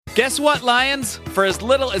Guess what, Lions? For as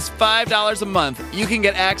little as $5 a month, you can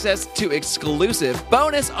get access to exclusive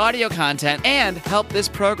bonus audio content and help this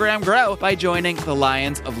program grow by joining the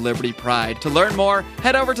Lions of Liberty Pride. To learn more,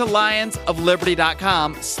 head over to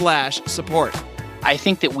lionsofliberty.com/support. I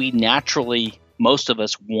think that we naturally, most of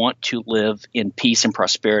us want to live in peace and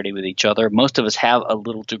prosperity with each other. Most of us have a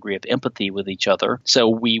little degree of empathy with each other. So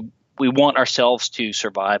we want ourselves to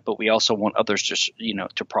survive, but we also want others to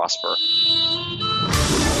prosper.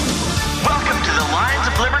 Welcome to the Lions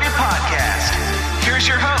of Liberty podcast. Here's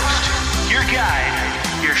your host, your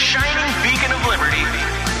guide, your shining beacon of liberty,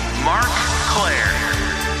 Mark Claire.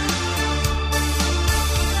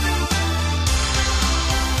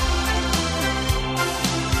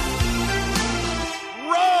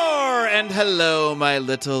 Roar! And hello, my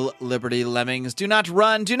little Liberty lemmings. Do not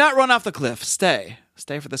run off the cliff. Stay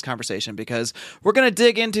for this conversation because we're going to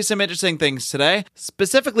dig into some interesting things today.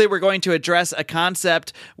 Specifically, we're going to address a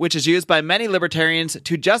concept which is used by many libertarians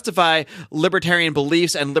to justify libertarian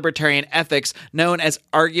beliefs and libertarian ethics, known as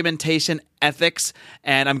argumentation ethics.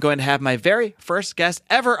 And I'm going to have my very first guest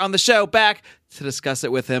ever on the show back to discuss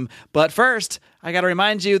it with him. But first, I got to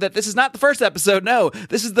remind you that this is not the first episode. No,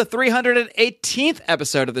 this is the 318th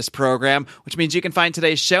episode of this program, which means you can find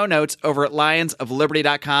today's show notes over at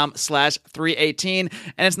lionsofliberty.com/318.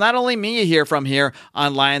 And it's not only me you hear from here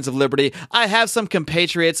on Lions of Liberty. I have some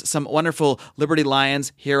compatriots, some wonderful Liberty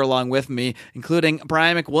Lions here along with me, including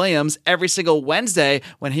Brian McWilliams every single Wednesday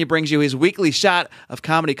when he brings you his weekly shot of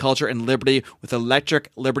comedy culture and liberty with Electric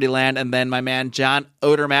Liberty Land. And then my man John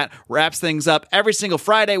Odermatt wraps things up every single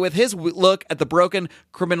Friday with his look at the broken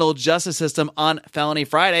criminal justice system on Felony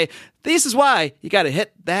Friday. This is why you got to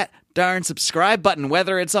hit that darn subscribe button,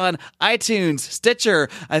 whether it's on iTunes, Stitcher.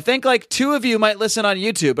 I think like two of you might listen on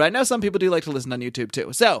YouTube, but I know some people do like to listen on YouTube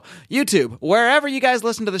too. So YouTube, wherever you guys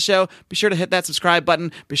listen to the show, be sure to hit that subscribe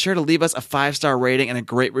button. Be sure to leave us a 5-star rating and a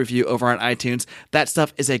great review over on iTunes. That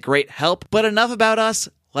stuff is a great help. But enough about us.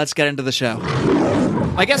 Let's get into the show.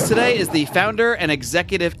 My guest today is the founder and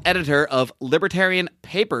executive editor of Libertarian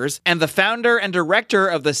Papers and the founder and director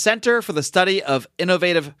of the Center for the Study of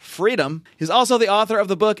Innovative Freedom. He's also the author of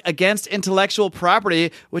the book Against Intellectual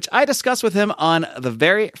Property, which I discussed with him on the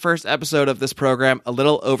very first episode of this program a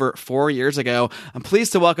little over 4 years ago. I'm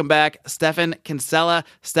pleased to welcome back Stephan Kinsella.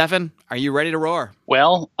 Stephan, are you ready to roar?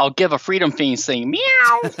 Well, I'll give a Freedom Fiends thing.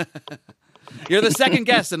 Meow! You're the second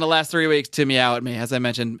guest in the last 3 weeks to meow at me. As I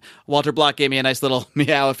mentioned, Walter Block gave me a nice little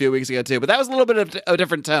meow a few weeks ago too, but that was a little bit of a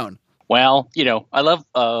different tone. Well, I love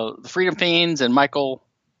the Freedom Fiends and Michael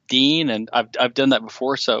Dean, and I've done that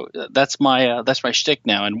before, so that's my shtick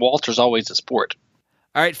now. And Walter's always a sport.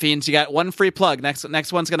 All right, Fiends, you got one free plug. Next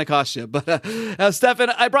one's going to cost you. But Stephan,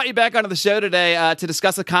 I brought you back onto the show today to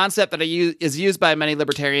discuss a concept that is used by many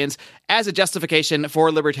libertarians as a justification for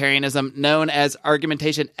libertarianism, known as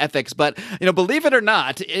argumentation ethics. But, believe it or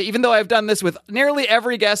not, even though I've done this with nearly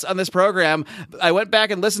every guest on this program, I went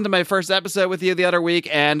back and listened to my first episode with you the other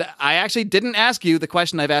week, and I actually didn't ask you the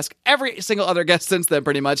question I've asked every single other guest since then,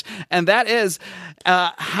 pretty much. And that is,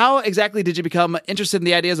 how exactly did you become interested in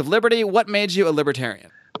the ideas of liberty? What made you a libertarian?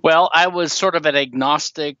 Well, I was sort of an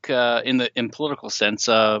agnostic in political sense,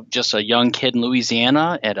 just a young kid in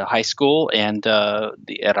Louisiana at a high school and at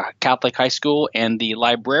a Catholic high school. And the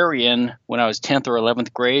librarian, when I was 10th or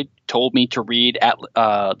 11th grade, told me to read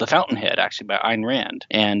The Fountainhead, actually by Ayn Rand.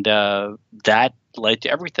 And that led to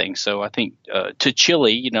everything. So I think to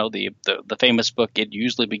Chile, the famous book, It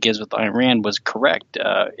Usually Begins with Ayn Rand, was correct,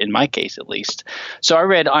 in my case at least. So I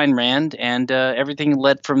read Ayn Rand and everything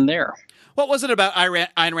led from there. What was it about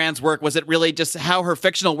Ayn Rand's work? Was it really just how her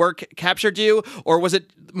fictional work captured you, or was it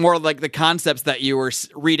more like the concepts that you were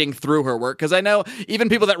reading through her work? Because I know even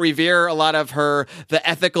people that revere a lot of the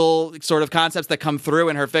ethical sort of concepts that come through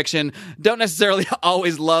in her fiction don't necessarily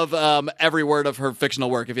always love every word of her fictional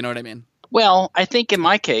work, if you know what I mean. Well, I think in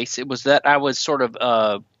my case, it was that I was sort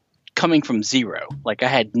of coming from zero. Like I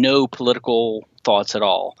had no political thoughts at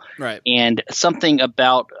all. Right. And something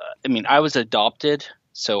about, I was adopted.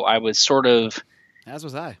 So I was sort of as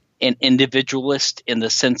was I. An individualist in the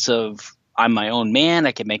sense of I'm my own man.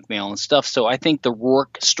 I can make my own stuff. So I think the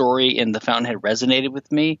Rourke story in The Fountainhead resonated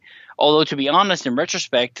with me. Although, to be honest, in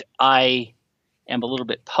retrospect, I am a little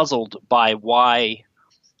bit puzzled by why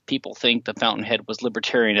people think The Fountainhead was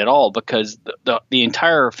libertarian at all, because the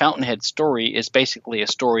entire Fountainhead story is basically a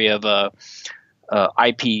story of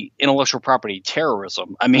IP, intellectual property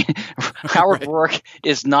terrorism. Howard Rourke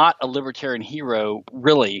is not a libertarian hero,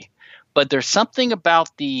 really, but there's something about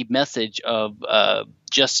the message of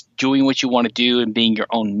just doing what you want to do and being your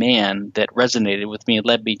own man that resonated with me and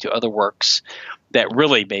led me to other works that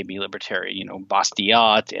really made me libertarian. You know,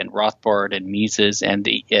 Bastiat and Rothbard and Mises and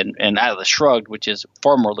Atlas Shrugged, which is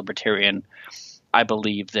far more libertarian, I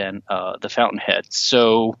believe, than the Fountainhead.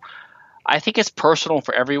 So I think it's personal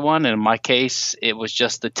for everyone. And in my case, it was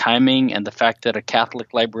just the timing and the fact that a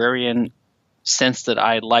Catholic librarian sensed that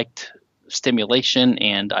I liked stimulation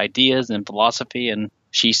and ideas and philosophy, and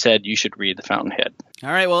she said, you should read The Fountainhead. All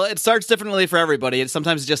right, well, it starts differently for everybody.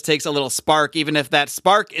 Sometimes it just takes a little spark, even if that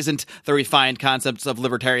spark isn't the refined concepts of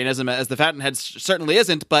libertarianism, as The Fountainhead certainly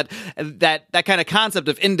isn't, but that kind of concept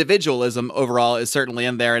of individualism overall is certainly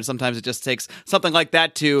in there, and sometimes it just takes something like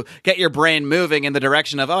that to get your brain moving in the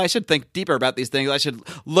direction of, I should think deeper about these things. I should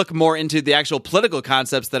look more into the actual political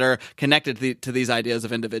concepts that are connected to these ideas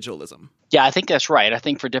of individualism. Yeah, I think that's right. I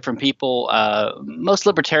think for different people, most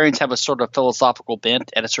libertarians have a sort of philosophical bent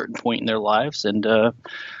at a certain point in their lives, and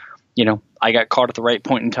I got caught at the right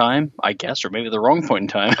point in time, I guess, or maybe the wrong point in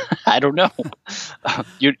time. I don't know.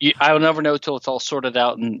 I'll never know till it's all sorted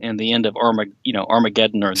out in the end of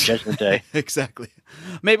Armageddon or Judgment Day. Exactly.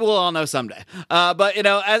 Maybe we'll all know someday. But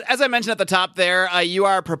as I mentioned at the top there, you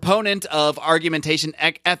are a proponent of argumentation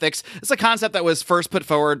ethics. It's a concept that was first put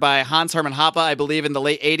forward by Hans Hermann Hoppe, I believe, in the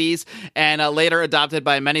late 80s, and later adopted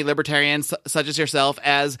by many libertarians, such as yourself,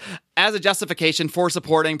 as a justification for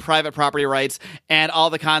supporting private property rights and all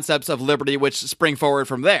the concepts of liberty which spring forward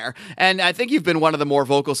from there. And I think you've been one of the more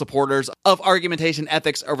vocal supporters of argumentation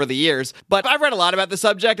ethics over the years. But I've read a lot about the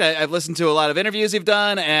subject. I've listened to a lot of interviews you've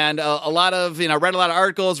done, and read a lot of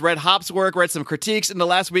articles, read Hoppe's work, read some critiques in the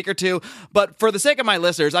last week or two. But for the sake of my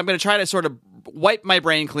listeners, I'm going to try to sort of wipe my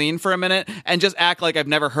brain clean for a minute and just act like I've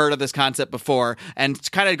never heard of this concept before and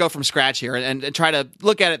kind of go from scratch here and try to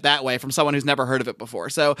look at it that way from someone who's never heard of it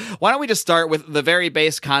before. So why don't we just start with the very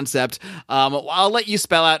base concept? I'll let you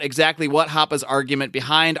spell out exactly what Hoppe's argument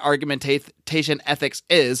behind argumentation ethics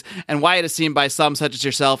is and why it is seen by some, such as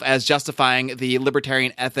yourself, as justifying the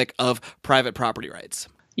libertarian ethic of private property rights.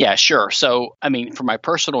 Yeah, sure. So, I mean, for my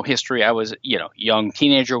personal history, I was, young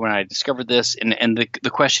teenager when I discovered this. And the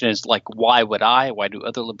question is, like, why do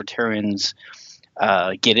other libertarians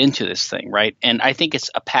get into this thing, right? And I think it's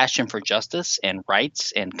a passion for justice and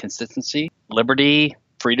rights and consistency, liberty,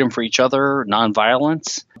 freedom for each other,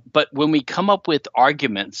 nonviolence. But when we come up with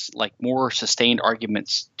arguments, like more sustained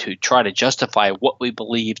arguments to try to justify what we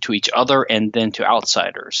believe to each other and then to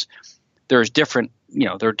outsiders, there are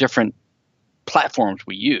different platforms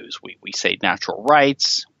we use. We say natural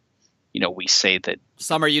rights. We say that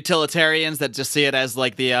some are utilitarians that just see it as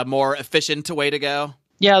like the more efficient way to go.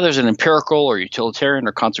 Yeah, there's an empirical or utilitarian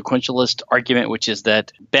or consequentialist argument, which is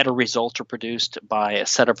that better results are produced by a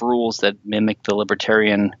set of rules that mimic the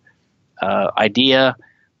libertarian idea.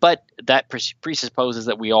 But that presupposes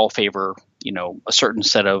that we all favor, a certain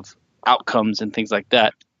set of outcomes and things like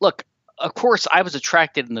that. Look, of course, I was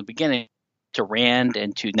attracted in the beginning to Rand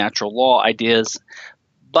and to natural law ideas,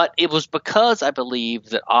 but it was because I believe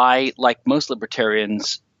that I, like most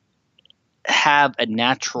libertarians, have a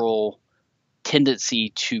natural tendency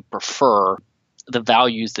to prefer the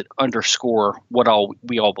values that underscore what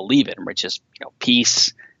we all believe in, which is,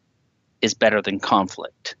 peace is better than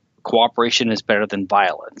conflict. Cooperation is better than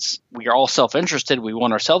violence. We are all self-interested. We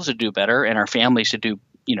want ourselves to do better and our families to do,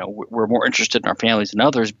 we're more interested in our families than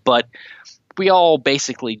others, but we all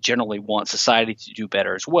basically generally want society to do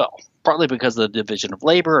better as well, partly because of the division of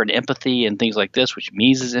labor and empathy and things like this, which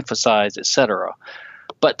Mises emphasized, etc.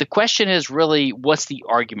 But the question is really, what's the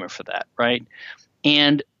argument for that, right?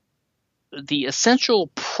 And the essential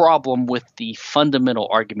problem with the fundamental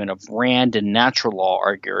argument of Rand and natural law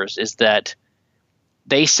arguers is that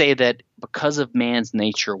they say that because of man's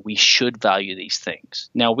nature, we should value these things.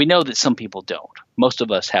 Now, we know that some people don't. Most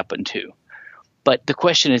of us happen to. But the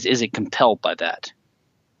question is it compelled by that?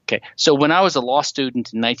 Okay, so when I was a law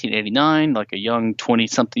student in 1989, like a young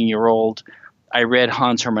 20-something-year-old, I read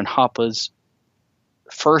Hans Hermann Hoppe's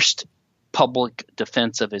first public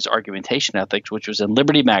defense of his argumentation ethics, which was in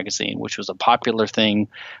Liberty Magazine, which was a popular thing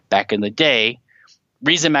back in the day.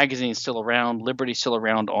 Reason Magazine is still around, Liberty is still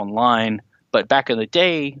around online, but back in the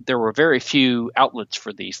day, there were very few outlets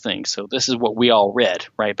for these things. So this is what we all read,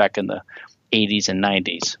 right, back in the 80s and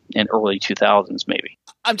 90s and early 2000s maybe.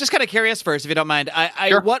 I'm just kind of curious first, if you don't mind.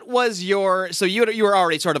 Sure. What was so you were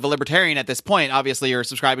already sort of a libertarian at this point. Obviously, you're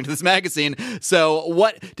subscribing to this magazine. So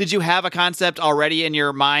what did you have a concept already in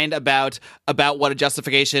your mind about what a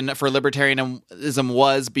justification for libertarianism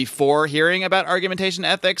was before hearing about argumentation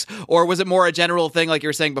ethics? Or was it more a general thing, like you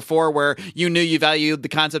were saying before, where you knew you valued the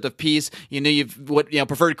concept of peace, you knew you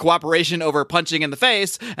preferred cooperation over punching in the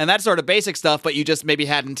face, and that sort of basic stuff, but you just maybe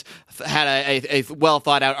hadn't had a well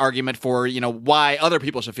thought out argument for why other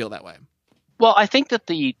people should feel that way? Well, I think that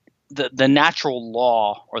the natural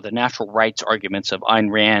law or the natural rights arguments of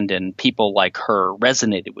Ayn Rand and people like her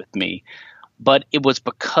resonated with me. But it was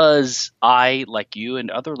because I, like you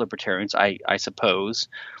and other libertarians, I suppose,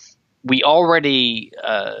 we already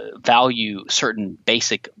value certain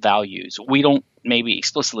basic values. We don't maybe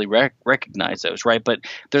explicitly recognize those, right? But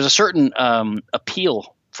there's a certain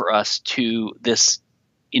appeal for us to this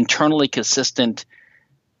internally consistent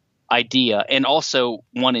idea, and also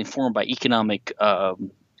one informed by economic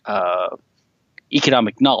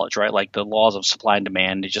knowledge, right? Like the laws of supply and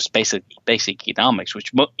demand, just basic economics,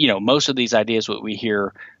 which most of these ideas what we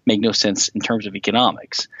hear make no sense in terms of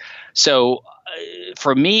economics. So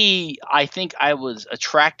for me, I think I was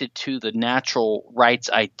attracted to the natural rights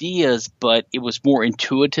ideas, but it was more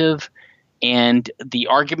intuitive, and the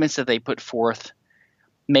arguments that they put forth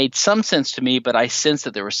made some sense to me, but I sensed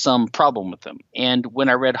that there was some problem with them. And when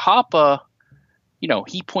I read Hoppe,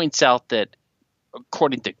 he points out that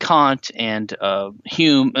according to Kant and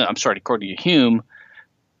according to Hume,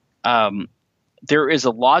 there is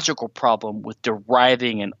a logical problem with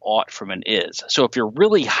deriving an ought from an is. So if you're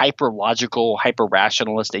really hyper-logical,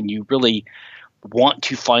 hyper-rationalist, and you really want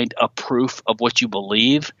to find a proof of what you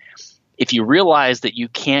believe, if you realize that you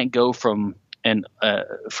can't go from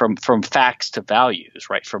facts to values,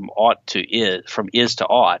 right, from ought to is, from is to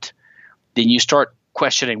ought, then you start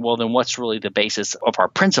questioning, well, then what's really the basis of our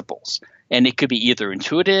principles? And it could be either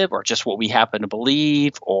intuitive or just what we happen to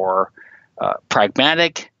believe, or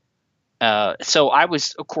pragmatic. So I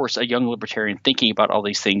was, of course, a young libertarian thinking about all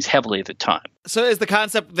these things heavily at the time. So is the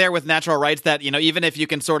concept there with natural rights that, even if you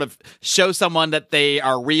can sort of show someone that they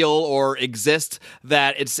are real or exist,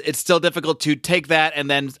 that it's still difficult to take that and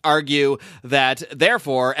then argue that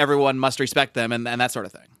therefore everyone must respect them and that sort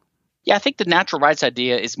of thing? Yeah, I think the natural rights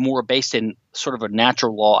idea is more based in sort of a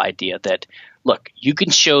natural law idea that, look, you can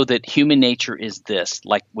show that human nature is this,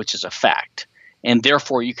 which is a fact. And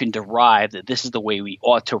therefore, you can derive that this is the way we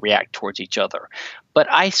ought to react towards each other. But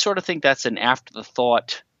I sort of think that's an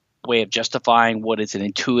after-the-thought way of justifying what is an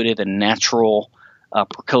intuitive and natural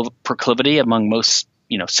proclivity among most,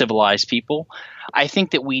 civilized people. I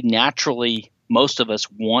think that we naturally, most of us,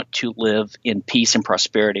 want to live in peace and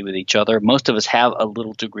prosperity with each other. Most of us have a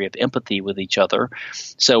little degree of empathy with each other.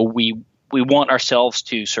 So we want ourselves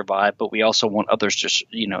to survive, but we also want others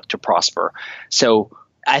to prosper. So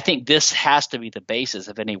I think this has to be the basis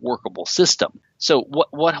of any workable system. So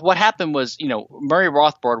what happened was, Murray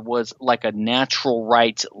Rothbard was like a natural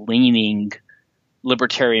rights leaning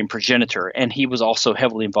libertarian progenitor, and he was also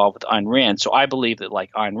heavily involved with Ayn Rand. So I believe that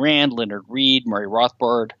like Ayn Rand, Leonard Read, Murray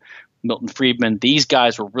Rothbard, Milton Friedman, these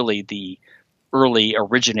guys were really the early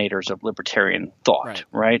originators of libertarian thought,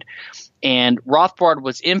 right? And Rothbard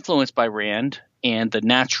was influenced by Rand and the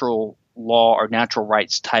natural law or natural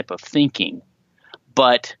rights type of thinking.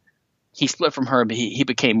 But he split from her, he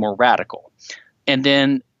became more radical. And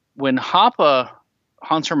then when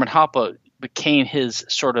Hans Hermann Hoppe became his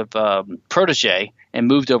sort of protege and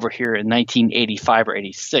moved over here in 1985 or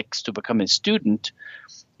 86 to become his student,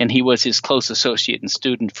 and he was his close associate and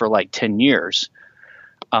student for like 10 years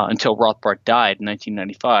until Rothbard died in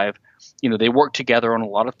 1995. They worked together on a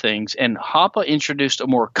lot of things, and Hoppe introduced a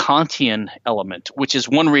more Kantian element, which is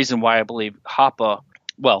one reason why I believe Hoppe –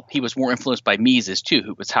 well, he was more influenced by Mises too,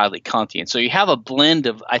 who was highly Kantian. So you have a blend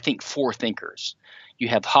of, I think, four thinkers. You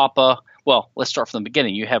have Hoppe. Well, let's start from the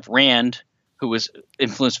beginning. You have Rand, who was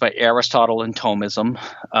influenced by Aristotle and Thomism.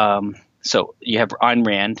 So you have Ayn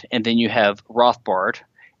Rand, and then you have Rothbard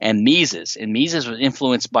and Mises. And Mises was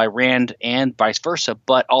influenced by Rand and vice versa,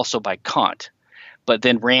 but also by Kant. But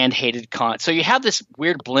then Rand hated Kant. So you have this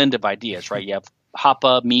weird blend of ideas, right? You have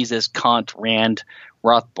Hoppe, Mises, Kant, Rand,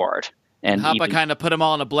 Rothbard. And Hoppe kind of put them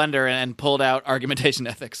all in a blender and pulled out argumentation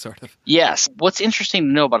ethics, sort of. Yes. What's interesting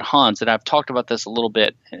to know about Hans, and I've talked about this a little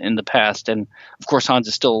bit in the past, and of course Hans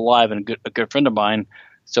is still alive and a good friend of mine,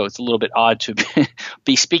 so it's a little bit odd to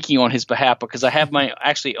be speaking on his behalf because I have my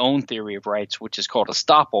actually own theory of rights, which is called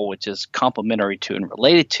estoppel, which is complementary to and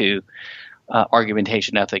related to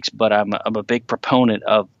argumentation ethics, but I'm a big proponent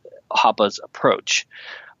of Hoppe's approach.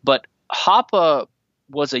 But Hoppe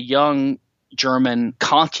was a young German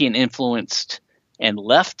Kantian-influenced and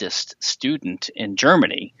leftist student in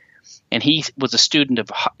Germany, and he was a student of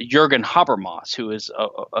Jürgen Habermas, who is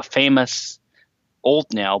a famous, old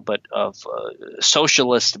now, but of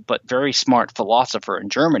socialist but very smart philosopher in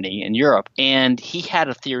Germany and Europe. And he had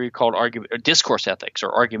a theory called discourse ethics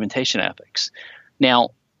or argumentation ethics. Now,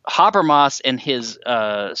 Habermas and his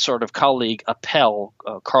sort of colleague Appel,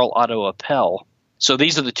 Karl Otto Appel. So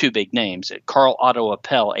these are the two big names, Karl Otto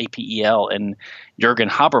Appel, APEL, and Jürgen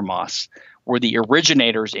Habermas were the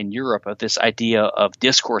originators in Europe of this idea of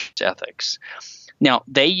discourse ethics. Now,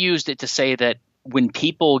 they used it to say that when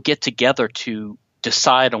people get together to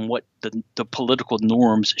decide on what the political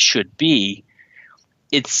norms should be,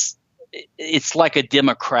 it's like a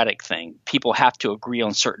democratic thing. People have to agree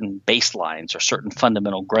on certain baselines or certain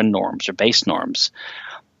fundamental grund norms or base norms.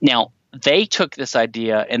 Now, they took this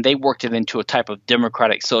idea and they worked it into a type of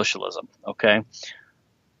democratic socialism, okay?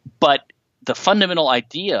 But the fundamental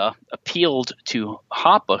idea appealed to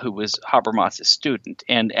Hoppe, who was Habermas's student.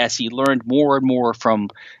 And as he learned more and more from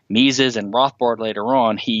Mises and Rothbard later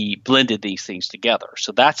on, he blended these things together.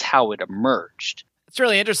 So that's how it emerged. It's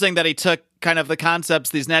really interesting that he took kind of the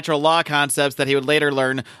concepts, these natural law concepts that he would later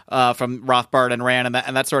learn from Rothbard and Rand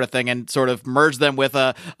and that sort of thing, and sort of merged them with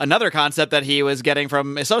another concept that he was getting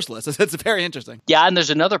from a socialist. It's very interesting. Yeah, and there's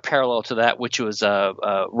another parallel to that, which was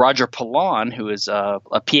Roger Pilon, who is a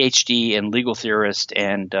PhD and legal theorist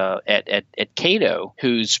and at Cato,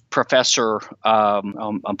 who's professor.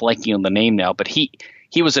 I'm blanking on the name now, but he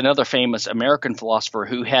was another famous American philosopher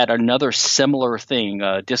who had another similar thing,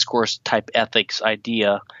 discourse type ethics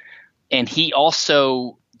idea. And he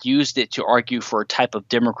also used it to argue for a type of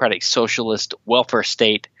democratic socialist welfare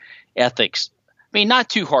state ethics. I mean, not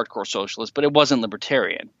too hardcore socialist, but it wasn't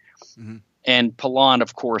libertarian. Mm-hmm. And Pilon,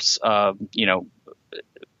 of course,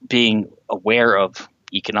 being aware of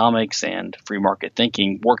economics and free market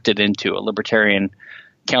thinking, worked it into a libertarian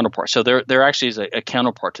counterpart. So there actually is a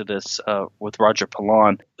counterpart to this with Roger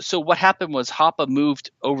Pilon. So what happened was Hoppe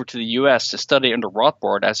moved over to the U.S. to study under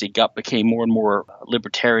Rothbard as he became more and more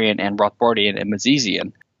libertarian and Rothbardian and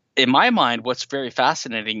Misesian. In my mind, what's very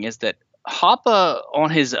fascinating is that Hoppe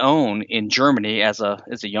on his own in Germany as a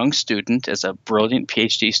young student, as a brilliant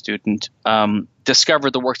PhD student,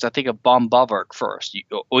 discovered the works, I think, of Baum-Bawerk first,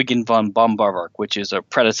 Eugen von Baum-Bawerk, which is a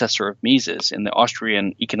predecessor of Mises in the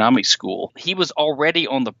Austrian economics school. He was already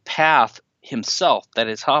on the path himself, that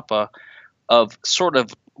is Hoppe, of sort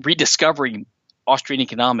of rediscovering Austrian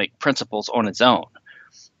economic principles on his own.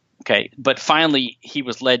 Okay, but finally he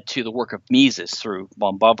was led to the work of Mises through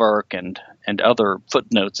von Bawerk and other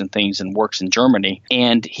footnotes and things and works in Germany,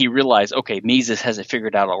 and he realized, okay, Mises has it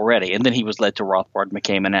figured out already, and then he was led to Rothbard and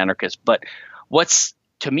became an anarchist. But what's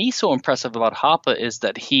to me so impressive about Hoppe is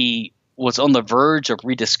that he was on the verge of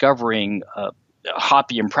rediscovering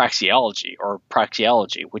Hoppian praxeology,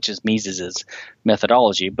 which is Mises's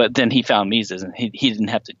methodology, but then he found Mises and he didn't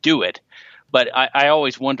have to do it. But I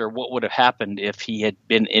always wonder what would have happened if he had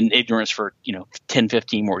been in ignorance for 10,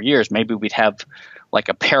 15 more years. Maybe we'd have like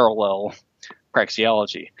a parallel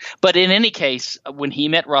praxeology. But in any case, when he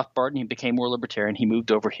met Rothbard and he became more libertarian, he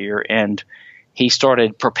moved over here and he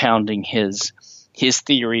started propounding his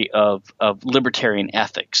theory of libertarian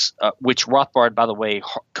ethics, which Rothbard, by the way,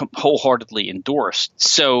 wholeheartedly endorsed.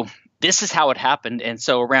 So this is how it happened. And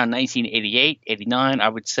so around 1988, 89, I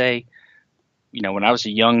would say, when I was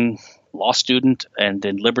a young law student and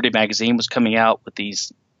then Liberty Magazine was coming out with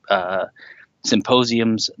these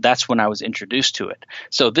symposiums, that's when I was introduced to it.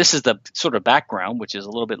 So this is the sort of background, which is a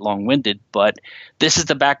little bit long-winded, but this is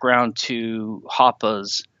the background to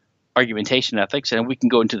Hoppe's argumentation ethics, and we can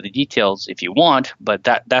go into the details if you want, but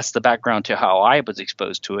that's the background to how I was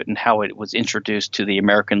exposed to it and how it was introduced to the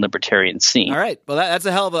American libertarian scene. All right, well that's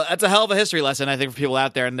a hell of a history lesson, I think, for people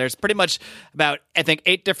out there. And there's pretty much about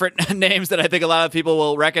 8 different names that I think a lot of people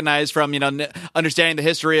will recognize from understanding the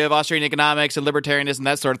history of Austrian economics and libertarianism and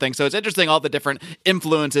that sort of thing. So it's interesting all the different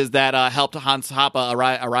influences that helped Hans Hoppe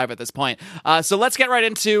arrive at this point. So let's get right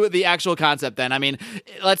into the actual concept then. I mean,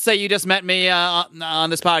 let's say you just met me on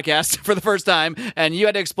this podcast for the first time, and you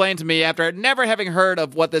had to explain to me, after never having heard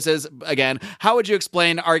of what this is again, how would you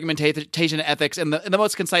explain argumentation ethics in the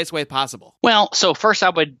most concise way possible? Well, so first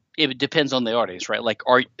it depends on the audience, right? Like,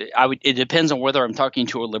 it depends on whether I'm talking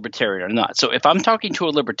to a libertarian or not. So if I'm talking to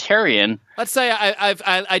a libertarian, let's say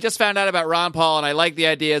I just found out about Ron Paul and I like the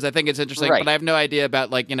ideas, I think it's interesting, right, but I have no idea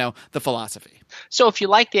about the philosophy. So if you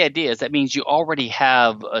like the ideas, that means you already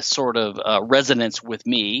have a sort of resonance with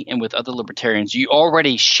me and with other libertarians. You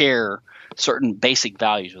already share certain basic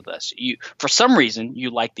values with us. For some reason,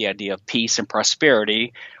 you like the idea of peace and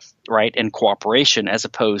prosperity, right, and cooperation, as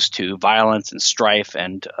opposed to violence and strife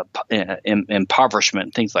and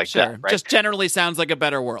impoverishment, things like that. Right? Just generally sounds like a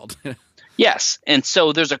better world. Yes, and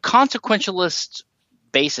so there's a consequentialist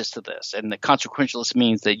basis to this, and the consequentialist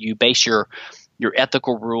means that you base your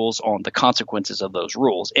ethical rules on the consequences of those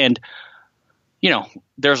rules. And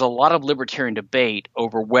there's a lot of libertarian debate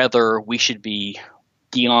over whether we should be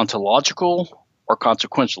deontological or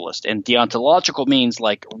consequentialist. And deontological means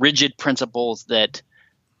like rigid principles that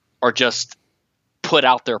are just put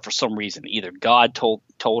out there for some reason. Either God told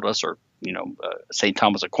us, or St.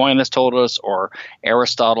 Thomas Aquinas told us, or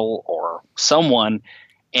Aristotle, or someone,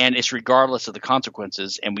 and it's regardless of the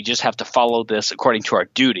consequences, and we just have to follow this according to our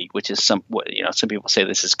duty, which is some people say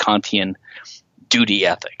this is Kantian duty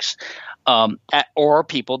ethics. Or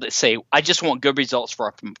people that say, I just want good results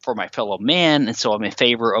for my fellow man, and so I'm in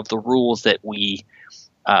favor of the rules that we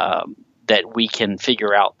can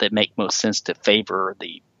figure out that make most sense to favor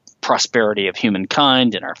the prosperity of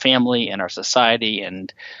humankind and our family and our society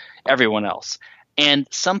and everyone else. And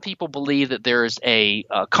some people believe that there's a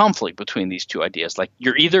conflict between these two ideas. Like,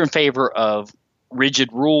 you're either in favor of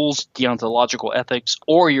rigid rules, deontological ethics,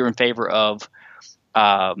 or you're in favor of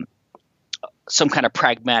some kind of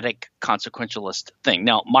pragmatic consequentialist thing.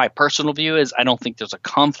 Now, my personal view is I don't think there's a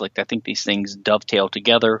conflict. I think these things dovetail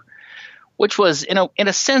together, which was, in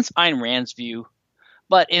a sense, Ayn Rand's view.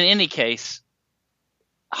 But in any case,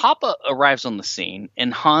 Hoppe arrives on the scene,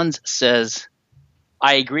 and Hans says,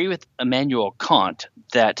 I agree with Immanuel Kant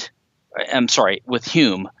with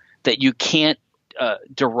Hume, that you can't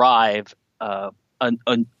derive a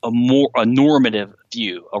normative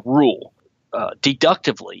view, a rule,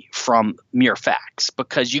 deductively from mere facts,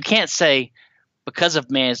 because you can't say, because of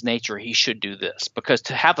man's nature, he should do this. Because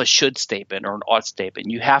to have a should statement or an ought statement,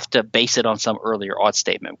 you have to base it on some earlier ought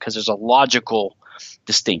statement, because there's a logical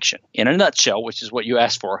distinction. In a nutshell, which is what you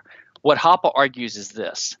asked for, what Hoppe argues is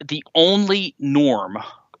this: the only norm,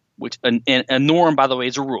 which a norm, by the way,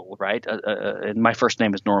 is a rule, right? And my first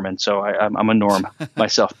name is Norman, so I'm a norm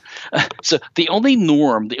myself. So the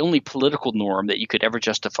only political norm that you could ever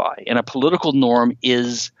justify, and a political norm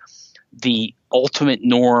is the ultimate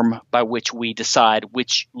norm by which we decide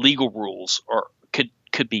which legal rules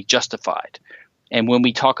could be justified. And when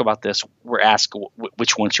we talk about this, we're asked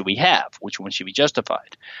which one should we have, which one should be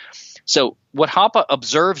justified. So what Hoppe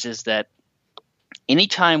observes is that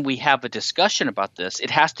anytime we have a discussion about this, it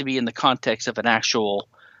has to be in the context of an actual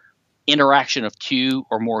interaction of two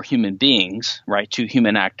or more human beings, right? Two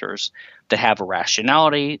human actors that have a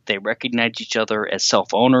rationality. They recognize each other as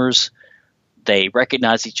self-owners. They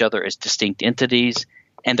recognize each other as distinct entities,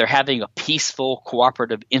 and they're having a peaceful,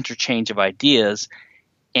 cooperative interchange of ideas.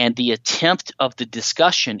 And the attempt of the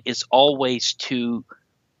discussion is always to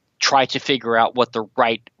try to figure out what the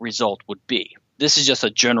right result would be. This is just a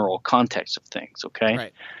general context of things, okay?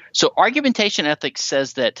 Right. So argumentation ethics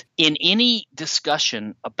says that in any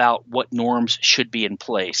discussion about what norms should be in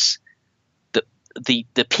place, the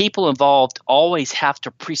people involved always have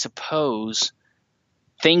to presuppose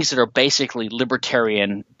things that are basically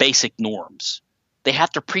libertarian basic norms. They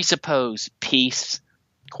have to presuppose peace,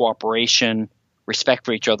 cooperation, respect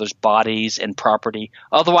for each other's bodies and property.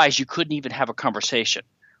 Otherwise, you couldn't even have a conversation.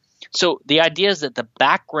 So the idea is that the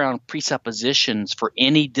background presuppositions for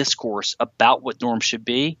any discourse about what norms should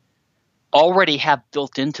be already have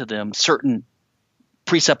built into them certain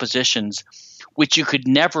presuppositions which you could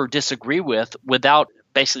never disagree with without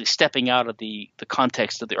basically stepping out of the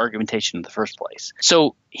context of the argumentation in the first place.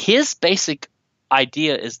 So his basic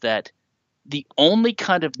idea is that the only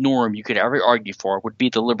kind of norm you could ever argue for would be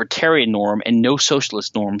the libertarian norm and no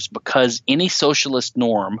socialist norms, because any socialist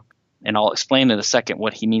norm, and I'll explain in a second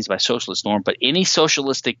what he means by socialist norm, but any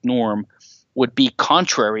socialistic norm would be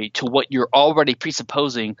contrary to what you're already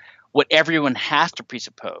presupposing, what everyone has to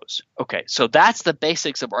presuppose. Okay, so that's the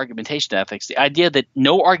basics of argumentation ethics, the idea that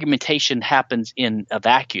no argumentation happens in a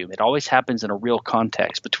vacuum. It always happens in a real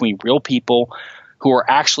context between real people who are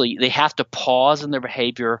actually – they have to pause in their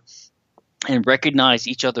behavior and recognize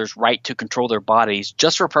each other's right to control their bodies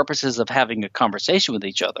just for purposes of having a conversation with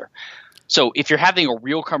each other. So if you're having a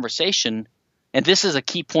real conversation, and this is a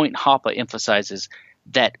key point Hoppe emphasizes,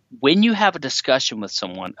 that when you have a discussion with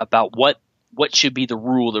someone about what should be the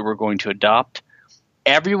rule that we're going to adopt,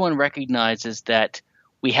 everyone recognizes that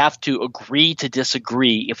we have to agree to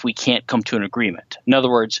disagree if we can't come to an agreement. In other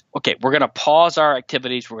words, okay, we're going to pause our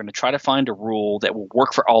activities. We're going to try to find a rule that will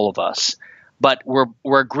work for all of us. But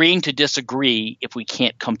we're agreeing to disagree if we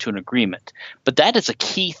can't come to an agreement. But that is a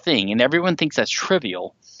key thing, and everyone thinks that's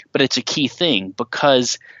trivial, but it's a key thing,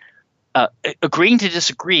 because agreeing to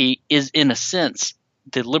disagree is, in a sense,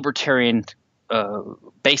 the libertarian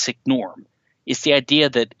basic norm. It's the idea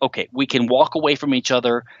that, okay, we can walk away from each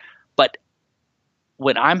other, but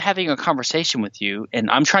when I'm having a conversation with you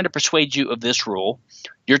and I'm trying to persuade you of this rule,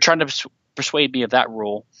 you're trying to persuade me of that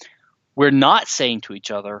rule, we're not saying to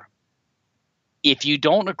each other, if you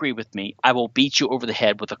don't agree with me, I will beat you over the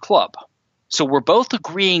head with a club. So we're both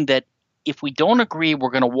agreeing that if we don't agree, we're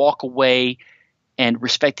going to walk away and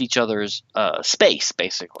respect each other's space,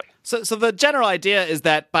 basically. So the general idea is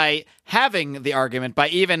that by having the argument, by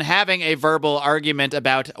even having a verbal argument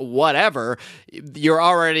about whatever, you're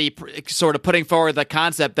already sort of putting forward the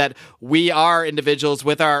concept that we are individuals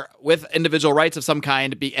with individual rights of some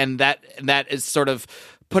kind, and that is sort of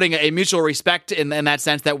putting a mutual respect in that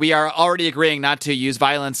sense, that we are already agreeing not to use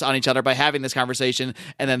violence on each other by having this conversation,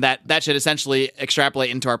 and then that should essentially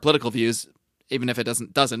extrapolate into our political views, even if it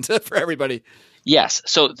doesn't for everybody. Yes.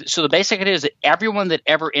 So the basic idea is that everyone that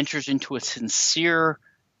ever enters into a sincere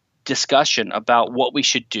discussion about what we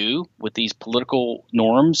should do with these political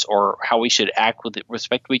norms or how we should act with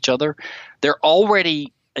respect to each other, they're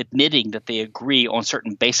already admitting that they agree on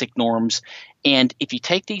certain basic norms. And if you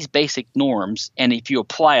take these basic norms and if you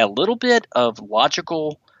apply a little bit of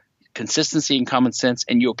logical consistency and common sense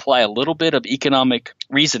and you apply a little bit of economic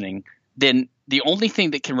reasoning, then the only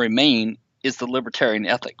thing that can remain is the libertarian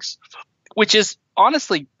ethics, which is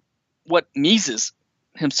honestly what Mises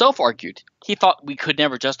himself argued. He thought we could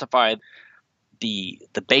never justify the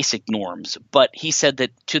basic norms, but he said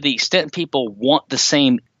that to the extent people want the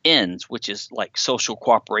same ends, which is like social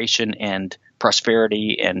cooperation and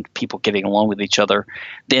prosperity and people getting along with each other,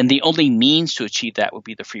 then the only means to achieve that would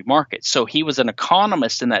be the free market. So he was an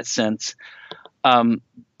economist in that sense.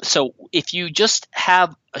 So if you just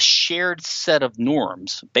have a shared set of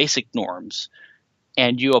norms, basic norms,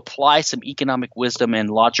 and you apply some economic wisdom and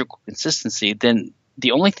logical consistency, then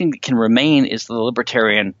the only thing that can remain is the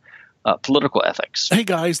libertarian political ethics. Hey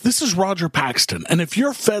guys, this is Roger Paxton, and if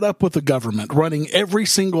you're fed up with the government running every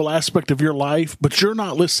single aspect of your life, but you're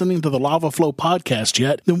not listening to the Lava Flow podcast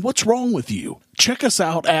yet, then what's wrong with you? Check us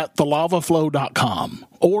out at thelavaflow.com,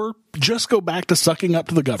 or just go back to sucking up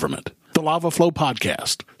to the government. The Lava Flow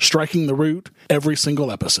podcast, striking the root every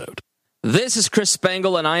single episode. This is Chris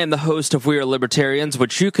Spangle, and I am the host of We Are Libertarians,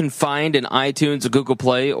 which you can find in iTunes, Google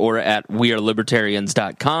Play, or at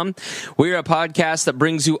wearelibertarians.com. We are a podcast that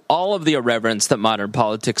brings you all of the irreverence that modern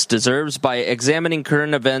politics deserves by examining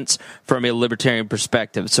current events from a libertarian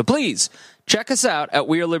perspective. So please, check us out at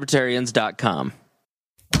wearelibertarians.com.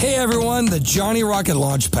 Hey everyone, the Johnny Rocket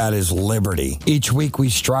Launchpad is Liberty. Each week we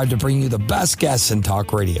strive to bring you the best guests in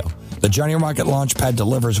talk radio. The Johnny Rocket Launchpad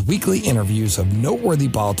delivers weekly interviews of noteworthy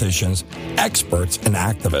politicians, experts, and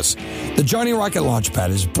activists. The Johnny Rocket Launchpad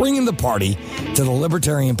is bringing the party to the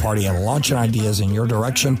Libertarian Party and launching ideas in your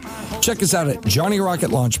direction. Check us out at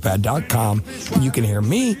johnnyrocketlaunchpad.com, and you can hear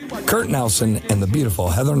me, Kurt Nelson, and the beautiful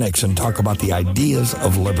Heather Nixon talk about the ideas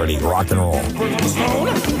of liberty, rock and roll.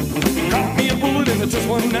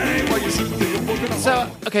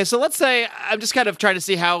 So let's say I'm just kind of trying to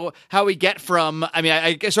see how we get from,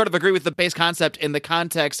 I sort of agree with the base concept in the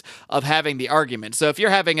context of having the argument. So if you're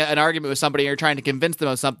having an argument with somebody and you're trying to convince them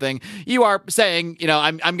of something, you are saying,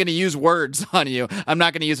 I'm going to use words on you. I'm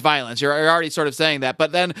not going to use violence. You're already sort of saying that.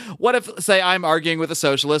 But then what if, say, I'm arguing with a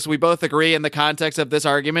socialist? We both agree in the context of this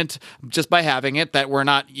argument, just by having it, that we're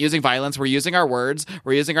not using violence. We're using our words.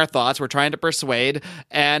 We're using our thoughts. We're trying to persuade.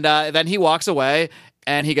 And then he walks away.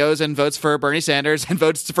 And he goes and votes for Bernie Sanders and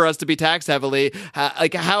votes for us to be taxed heavily.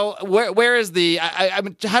 Where is the?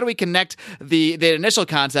 How do we connect the initial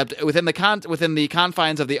concept within the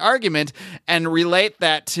confines of the argument and relate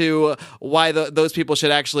that to why those people should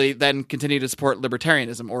actually then continue to support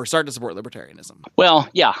libertarianism or start to support libertarianism? Well,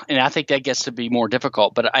 yeah, and I think that gets to be more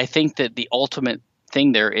difficult. But I think that the ultimate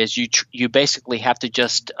thing there is you basically have to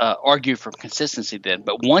just argue for consistency then.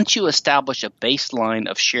 But once you establish a baseline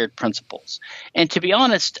of shared principles, and to be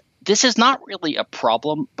honest, this is not really a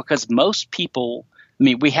problem because most people,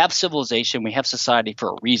 we have civilization, we have society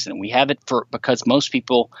for a reason. We have it because most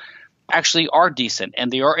people actually are decent and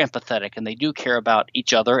they are empathetic and they do care about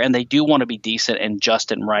each other and they do want to be decent and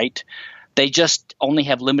just and right. They just only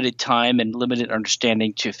have limited time and limited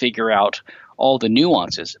understanding to figure out all the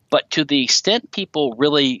nuances. But to the extent people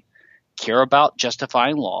really care about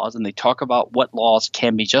justifying laws and they talk about what laws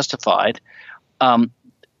can be justified,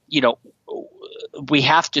 we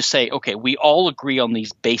have to say, okay, we all agree on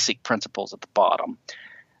these basic principles at the bottom.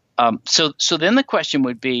 So then the question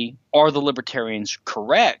would be, are the libertarians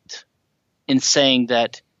correct in saying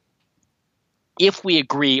that if we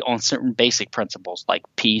agree on certain basic principles like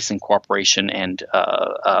peace and cooperation and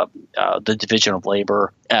the division of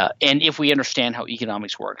labor, and if we understand how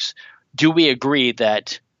economics works, do we agree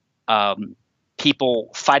that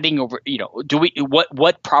people fighting over,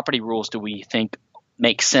 what property rules do we think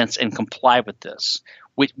make sense and comply with this?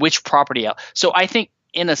 Which property out? So I think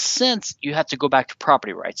in a sense, you have to go back to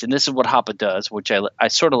property rights. And this is what Hoppe does, which I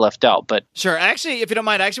sort of left out. But sure. Actually, if you don't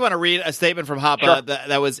mind, I actually want to read a statement from Hoppe Sure.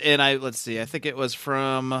 that was in, let's see, I think it was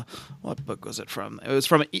from, what book was it from? It was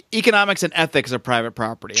from Economics and Ethics of Private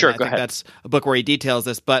Property. Sure, And I go think ahead. that's a book where he details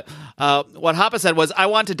this. But what Hoppe said was, I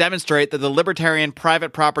want to demonstrate that the libertarian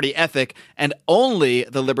private property ethic and only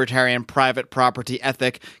the libertarian private property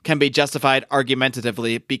ethic can be justified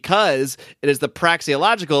argumentatively because it is the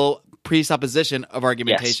praxeological presupposition of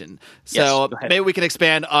argumentation. Yes, So go ahead. maybe we can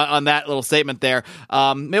expand on that little statement there.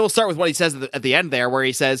 Maybe we'll start with what he says at the end there, where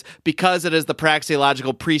he says, because it is the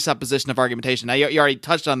praxeological presupposition of argumentation. Now, you already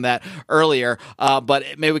touched on that earlier, but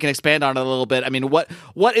maybe we can expand on it a little bit. I mean, what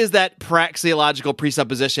is that praxeological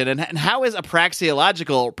presupposition, and how is a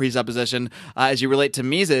praxeological presupposition, as you relate to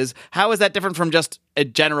Mises, how is that different from just a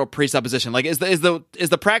general presupposition? Like, is the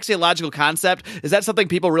praxeological concept, is that something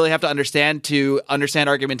people really have to understand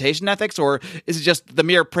argumentation ethics, or is it just the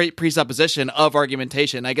mere presupposition of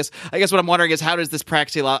argumentation? I guess what I'm wondering is, how does this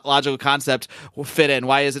praxeological concept fit in?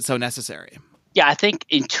 Why is it so necessary? Yeah, I think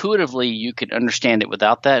intuitively you can understand it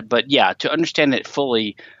without that. But yeah, to understand it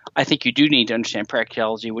fully, I think you do need to understand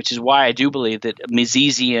praxeology, which is why I do believe that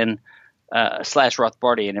Misesian /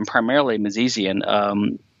 Rothbardian, and primarily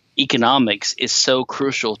Misesian economics is so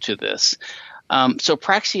crucial to this. So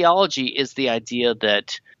praxeology is the idea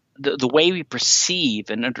that the way we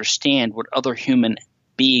perceive and understand what other human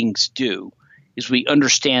beings do is we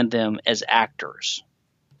understand them as actors,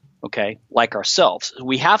 okay, like ourselves.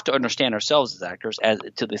 We have to understand ourselves as actors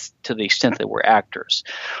to the extent that we're actors.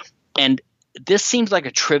 And this seems like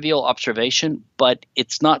a trivial observation, but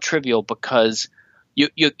it's not trivial because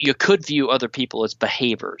you could view other people as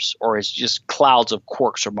behaviors or as just clouds of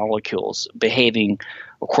quarks or molecules behaving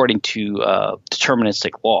according to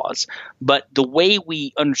deterministic laws. But the way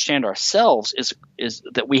we understand ourselves is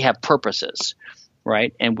that we have purposes,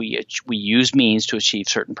 right? And we use means to achieve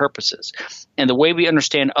certain purposes. And the way we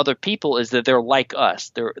understand other people is that they're like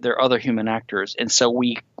us. They're other human actors. And so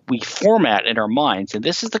we format in our minds, and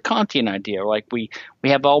this is the Kantian idea, like we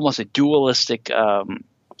have almost a dualistic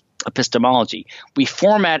epistemology. We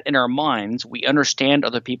format in our minds, we understand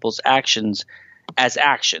other people's actions as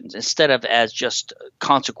actions instead of as just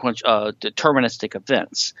consequential deterministic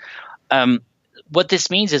events. What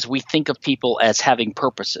this means is we think of people as having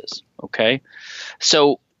purposes, okay?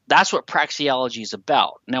 So that's what praxeology is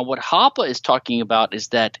about. Now, what Hoppe is talking about is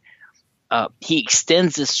that he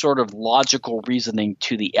extends this sort of logical reasoning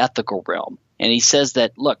to the ethical realm. And he says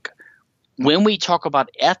that, look, when we talk about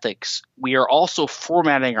ethics, we are also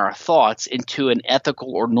formatting our thoughts into an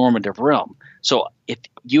ethical or normative realm. So if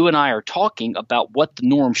you and I are talking about what the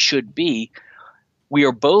norm should be, we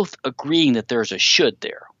are both agreeing that there's a should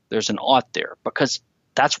there. There's an ought there, because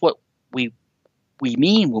that's what we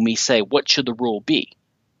mean when we say, what should the rule be?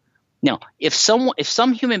 Now, if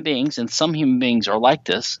some human beings, and some human beings are like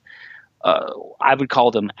this, I would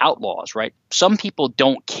call them outlaws, right? Some people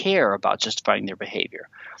don't care about justifying their behavior.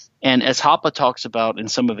 And as Hoppe talks about in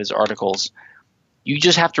some of his articles, you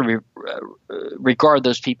just have to regard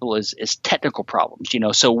those people as technical problems.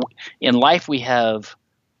 So in life we have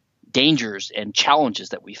dangers and challenges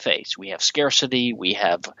that we face. We have scarcity, we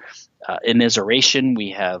have immiseration,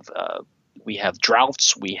 we have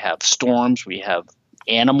droughts, we have storms, we have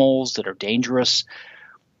animals that are dangerous.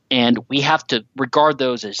 And we have to regard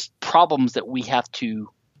those as problems that we have to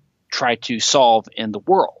try to solve in the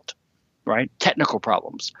world, right? Technical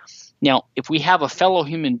problems. Now, if we have a fellow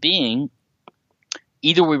human being,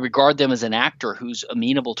 either we regard them as an actor who's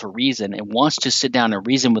amenable to reason and wants to sit down and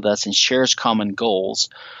reason with us and shares common goals,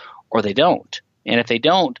 or they don't. And if they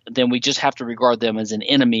don't, then we just have to regard them as an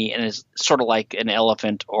enemy and as sort of like an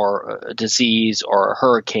elephant or a disease or a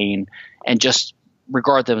hurricane, and just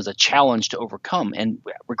regard them as a challenge to overcome and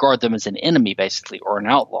regard them as an enemy, basically, or an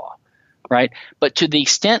outlaw, right? But to the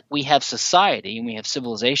extent we have society and we have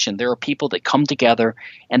civilization, there are people that come together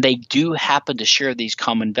and they do happen to share these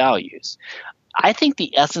common values. I think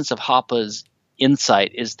the essence of Hoppe's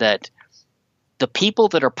insight is that the people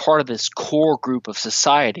that are part of this core group of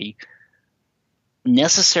society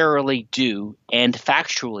necessarily do and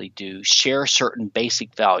factually do share certain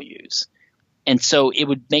basic values. And so it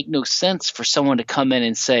would make no sense for someone to come in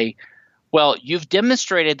and say, well, you've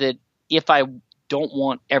demonstrated that if I don't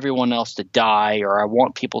want everyone else to die, or I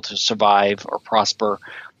want people to survive or prosper,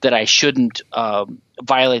 that I shouldn't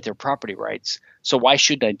violate their property rights. So why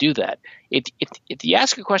shouldn't I do that? If you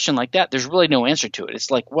ask a question like that, there's really no answer to it.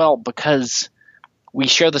 It's like, well, because we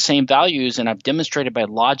share the same values, and I've demonstrated by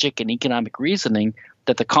logic and economic reasoning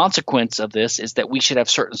that the consequence of this is that we should have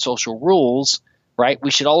certain social rules, right?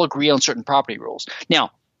 We should all agree on certain property rules.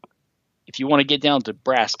 Now, if you want to get down to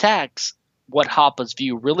brass tacks, what Hoppe's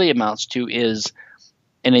view really amounts to is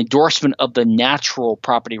an endorsement of the natural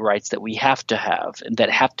property rights that we have to have and that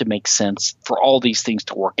have to make sense for all these things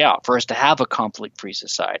to work out, for us to have a conflict-free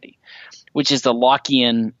society, which is the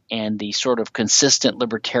Lockean and the sort of consistent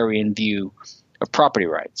libertarian view of property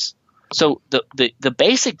rights. So the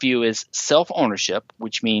basic view is self-ownership,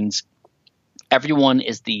 which means everyone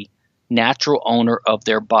is the natural owner of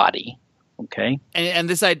their body. Okay. And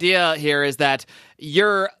this idea here is that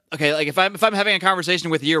you're okay. Like if I'm having a conversation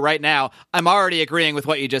with you right now, I'm already agreeing with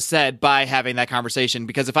what you just said by having that conversation.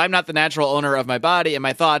 Because if I'm not the natural owner of my body and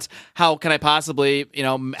my thoughts, how can I possibly,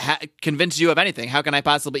 convince you of anything? How can I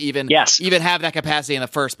possibly even have that capacity in the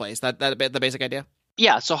first place? That the basic idea.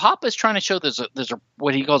 Yeah. So Hoppe is trying to show there's a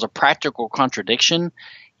what he calls a practical contradiction.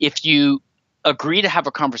 If you agree to have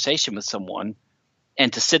a conversation with someone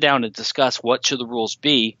and to sit down and discuss what should the rules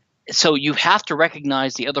be. So you have to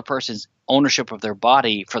recognize the other person's ownership of their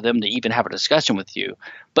body for them to even have a discussion with you.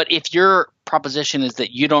 But if your proposition is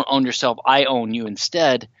that you don't own yourself, I own you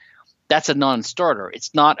instead, that's a non-starter.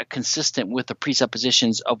 It's not consistent with the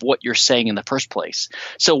presuppositions of what you're saying in the first place.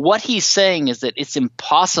 So what he's saying is that it's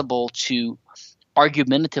impossible to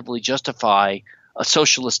argumentatively justify a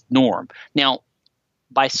socialist norm. Now,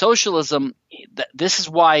 by socialism, this is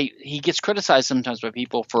why he gets criticized sometimes by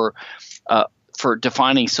people for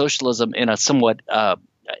defining socialism in a somewhat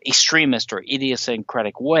extremist or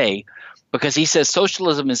idiosyncratic way, because he says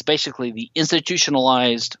socialism is basically the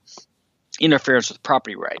institutionalized interference with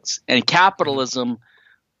property rights, and capitalism,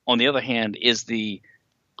 on the other hand, is the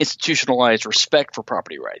institutionalized respect for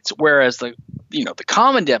property rights. Whereas the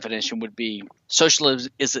common definition would be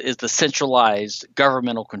socialism is the centralized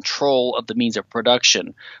governmental control of the means of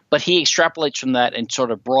production. But he extrapolates from that and sort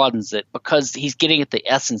of broadens it because he's getting at the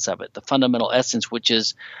essence of it, the fundamental essence, which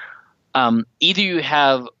is either you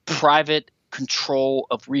have private control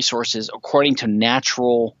of resources according to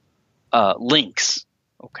natural links,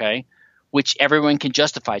 okay, which everyone can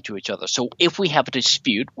justify to each other. So if we have a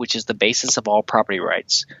dispute, which is the basis of all property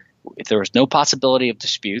rights, if there is no possibility of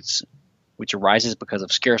disputes, which arises because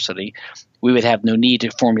of scarcity, we would have no need to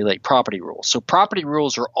formulate property rules. So property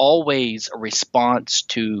rules are always a response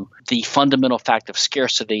to the fundamental fact of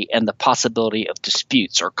scarcity and the possibility of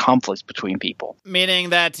disputes or conflicts between people. Meaning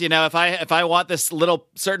that, if I want this little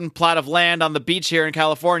certain plot of land on the beach here in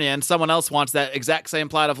California and someone else wants that exact same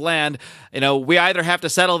plot of land, we either have to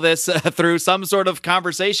settle this through some sort of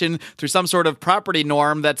conversation, through some sort of property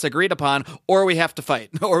norm that's agreed upon, or we have to fight,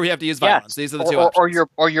 or we have to use violence. These are the two options.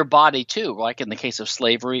 Or your body too, like in the case of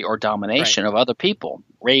slavery or domination of other people,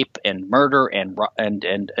 rape and murder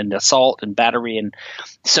and assault and battery. And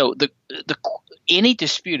so any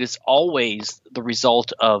dispute is always the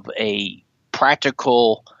result of a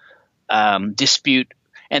practical dispute.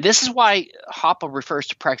 And this is why Hoppe refers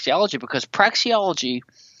to praxeology, because praxeology,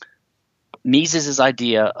 Mises'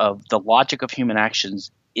 idea of the logic of human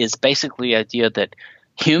actions, is basically the idea that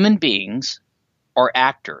human beings are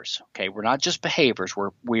actors. Okay, we're not just behaviors.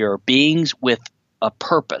 We are beings with a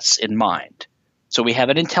purpose in mind. So we have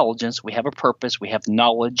an intelligence, we have a purpose, we have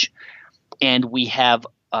knowledge, and we have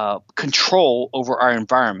control over our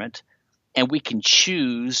environment, and we can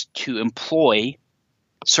choose to employ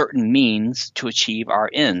certain means to achieve our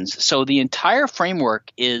ends. So the entire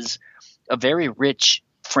framework is a very rich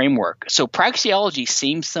framework. So praxeology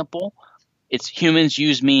seems simple. It's humans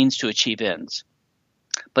use means to achieve ends.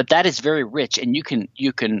 But that is very rich, and you can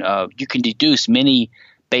deduce many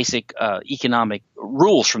basic economic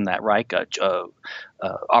rules from that, right?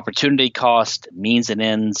 Opportunity cost, means and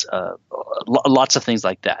ends, lots of things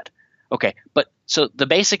like that. Okay, but so the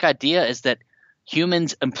basic idea is that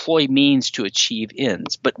humans employ means to achieve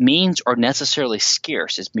ends, but means are necessarily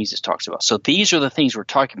scarce, as Mises talks about. So these are the things we're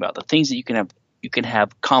talking about, the things that you can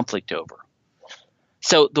have conflict over.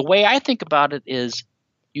 So the way I think about it is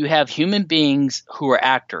you have human beings who are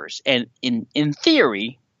actors, and in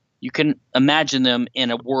theory, you can imagine them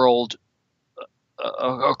in a world,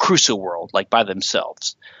 a Crusoe world, like by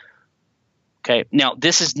themselves. Okay, now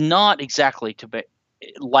this is not exactly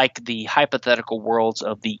like the hypothetical worlds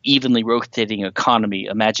of the evenly rotating economy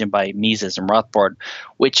imagined by Mises and Rothbard,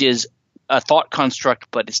 which is a thought construct,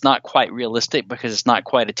 but it's not quite realistic because it's not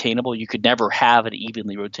quite attainable. You could never have an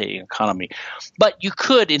evenly rotating economy. But you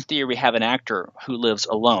could, in theory, have an actor who lives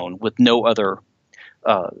alone with no other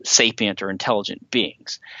sapient or intelligent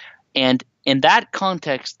beings. And in that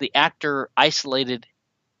context, the actor isolated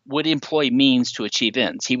would employ means to achieve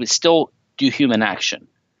ends. He would still do human action.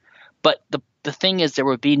 But the thing is, there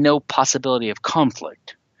would be no possibility of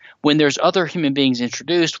conflict. When there's other human beings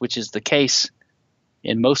introduced, which is the case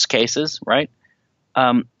in most cases, right?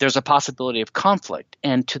 there's a possibility of conflict.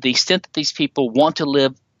 And to the extent that these people want to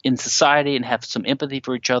live in society and have some empathy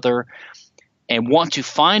for each other and want to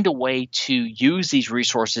find a way to use these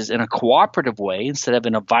resources in a cooperative way instead of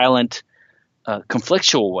in a violent,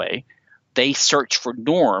 conflictual way, they search for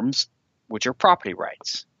norms, which are property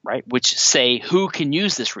rights, right? Which say who can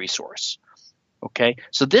use this resource. Okay,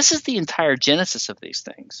 so this is the entire genesis of these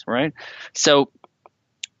things, right? So,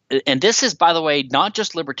 and this is, by the way, not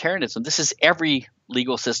just libertarianism. This is every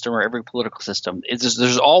legal system or every political system.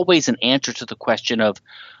 There's always an answer to the question of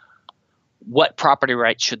what property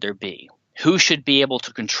rights should there be? Who should be able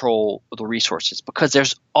to control the resources? Because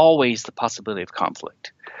there's always the possibility of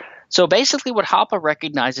conflict. So basically what Hoppe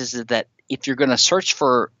recognizes is that if you're going to search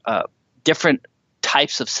for different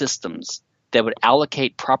types of systems that would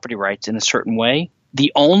allocate property rights in a certain way,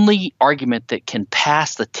 the only argument that can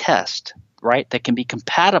pass the test, right, that can be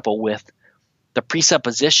compatible with the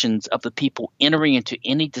presuppositions of the people entering into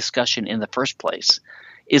any discussion in the first place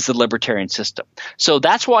is the libertarian system. So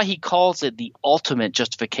that's why he calls it the ultimate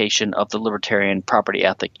justification of the libertarian property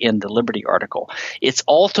ethic in the Liberty article. It's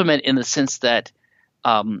ultimate in the sense that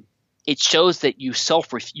it shows that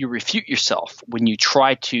you refute yourself when you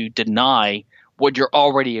try to deny what you're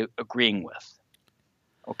already agreeing with.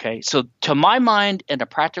 Okay, so to my mind, in a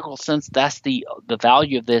practical sense, that's the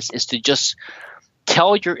value of this, is to just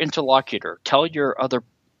tell your interlocutor, tell your other,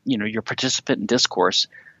 your participant in discourse,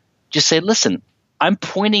 just say, listen, I'm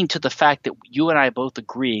pointing to the fact that you and I both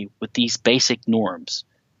agree with these basic norms.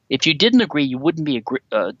 If you didn't agree, you wouldn't be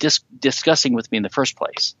discussing with me in the first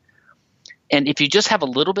place. And if you just have a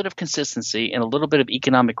little bit of consistency and a little bit of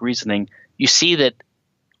economic reasoning, you see that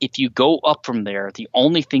if you go up from there, the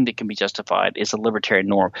only thing that can be justified is a libertarian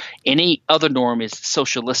norm. Any other norm is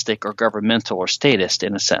socialistic or governmental or statist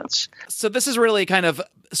in a sense. So this is really kind of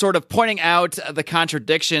sort of pointing out the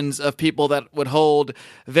contradictions of people that would hold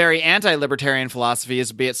very anti-libertarian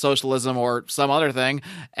philosophies, be it socialism or some other thing,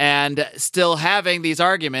 and still having these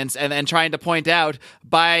arguments and trying to point out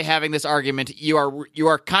by having this argument, you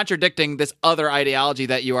are contradicting this other ideology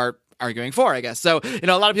that you are arguing for, I guess. So, a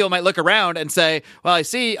lot of people might look around and say, well, I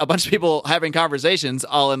see a bunch of people having conversations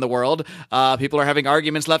all in the world. People are having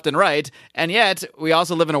arguments left and right. And yet we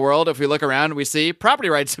also live in a world, if we look around, we see property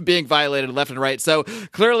rights being violated left and right. So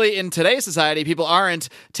clearly in today's society, people aren't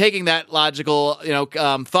taking that logical,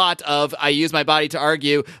 thought of, I use my body to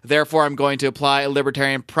argue, therefore I'm going to apply a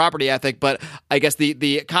libertarian property ethic. But I guess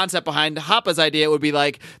the concept behind Hoppe's idea would be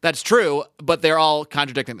like, that's true, but they're all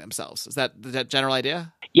contradicting themselves. Is that the general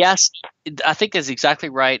idea? Yes, I think that's exactly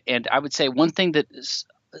right. And I would say one thing that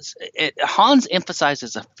Hans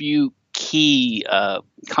emphasizes a few key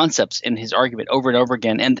concepts in his argument over and over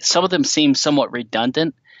again, and some of them seem somewhat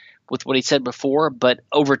redundant with what he said before, but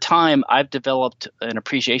over time I've developed an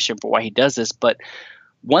appreciation for why he does this. But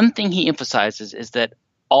one thing he emphasizes is that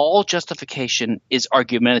all justification is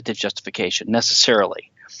argumentative justification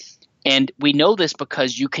necessarily. And we know this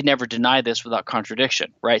because you can never deny this without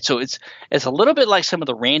contradiction, right? So it's a little bit like some of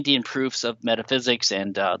the Randian proofs of metaphysics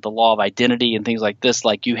and the law of identity and things like this.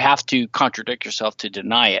 Like you have to contradict yourself to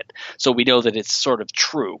deny it. So we know that it's sort of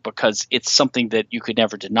true because it's something that you could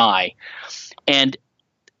never deny. And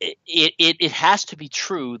it has to be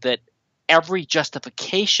true that every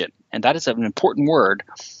justification, and that is an important word,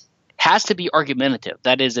 has to be argumentative.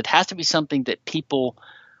 That is, it has to be something that people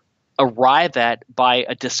arrive at by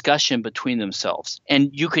a discussion between themselves. And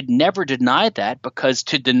you could never deny that, because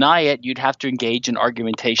to deny it, you'd have to engage in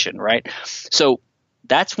argumentation, right? So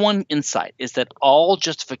that's one insight, is that all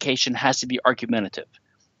justification has to be argumentative.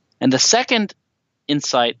 And the second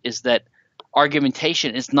insight is that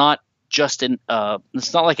argumentation is not just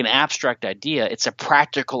it's not like an abstract idea. It's a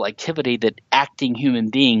practical activity that acting human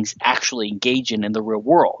beings actually engage in the real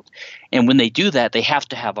world. And when they do that, they have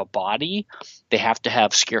to have a body, they have to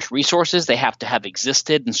have scarce resources, they have to have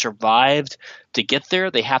existed and survived to get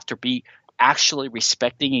there. They have to be actually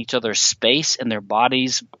respecting each other's space and their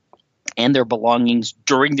bodies and their belongings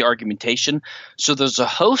during the argumentation. So there's a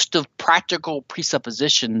host of practical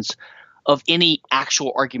presuppositions of any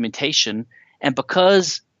actual argumentation. And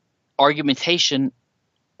because argumentation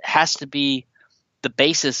has to be the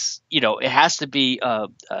basis, it has to be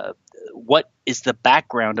what is the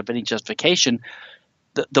background of any justification.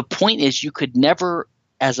 The point is, you could never,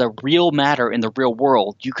 as a real matter in the real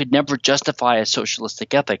world, you could never justify a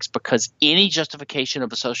socialistic ethics, because any justification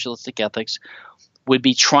of a socialistic ethics would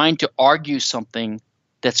be trying to argue something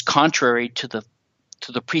that's contrary to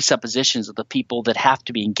the presuppositions of the people that have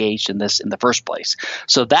to be engaged in this in the first place.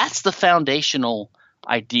 So that's the foundational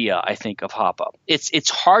idea, I think, of Hoppe. It's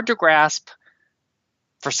hard to grasp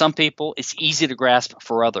for some people, it's easy to grasp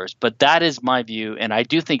for others. But that is my view, and I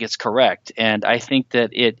do think it's correct. And I think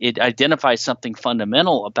that it identifies something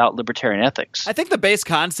fundamental about libertarian ethics. I think the base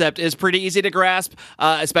concept is pretty easy to grasp,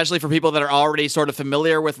 especially for people that are already sort of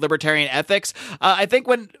familiar with libertarian ethics. I think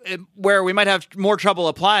where we might have more trouble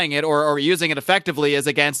applying it or using it effectively is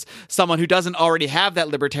against someone who doesn't already have that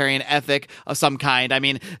libertarian ethic of some kind. I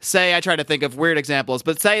mean, say I try to think of weird examples,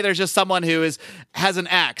 but say there's just someone who has an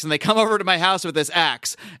axe, and they come over to my house with this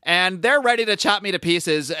axe, and they're ready to chop me to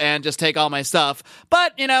pieces and just take all my stuff.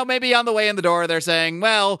 But, maybe on the way in the door, they're saying,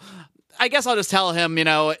 well, I guess I'll just tell him,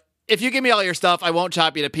 if you give me all your stuff, I won't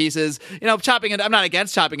chop you to pieces. I'm not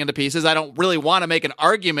against chopping into pieces. I don't really want to make an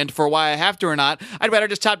argument for why I have to or not. I'd rather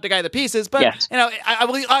just chop the guy to pieces. But, yes.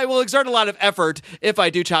 I will exert a lot of effort if I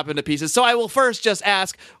do chop into pieces. So I will first just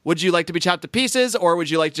ask, would you like to be chopped to pieces, or would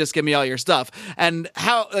you like to just give me all your stuff? And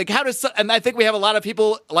and I think we have a lot of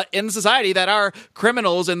people in society that are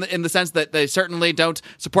criminals in the sense that they certainly don't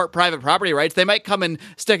support private property rights. They might come and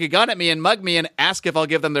stick a gun at me and mug me and ask if I'll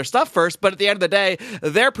give them their stuff first. But at the end of the day,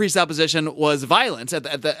 their presupposition was violence at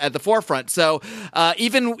the forefront. So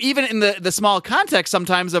even in the small context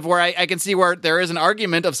sometimes of where I can see where there is an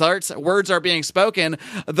argument of sorts, words are being spoken,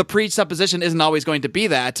 the presupposition isn't always going to be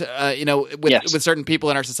that, with certain people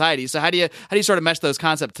in our society. So how do you sort of mesh those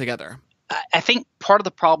concepts together? I think part of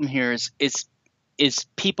the problem here is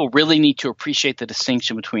people really need to appreciate the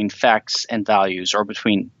distinction between facts and values, or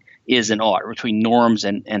between is and ought, or between norms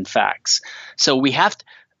and facts. So we have to,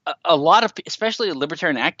 a lot of, especially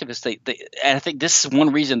libertarian activists, and I think this is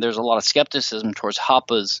one reason there's a lot of skepticism towards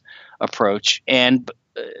Hoppe's approach and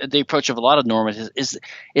the approach of a lot of normists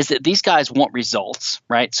is that these guys want results,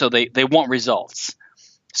 right? So they want results.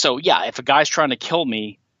 So yeah, if a guy's trying to kill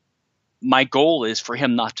me, my goal is for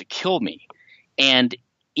him not to kill me. And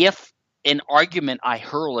if an argument I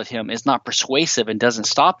hurl at him is not persuasive and doesn't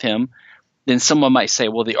stop him, then someone might say,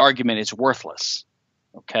 well, the argument is worthless.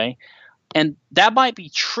 Okay. And that might be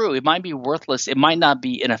true. It might be worthless. It might not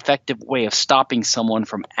be an effective way of stopping someone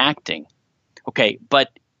from acting. Okay. But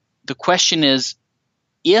the question is,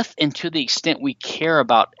 if and to the extent we care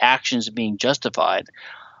about actions being justified,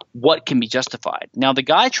 what can be justified? Now, the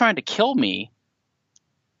guy trying to kill me,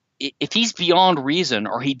 if he's beyond reason,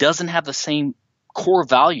 or he doesn't have the same core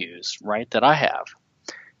values, right, that I have,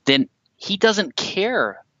 then he doesn't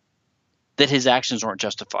care that his actions aren't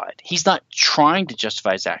justified. He's not trying to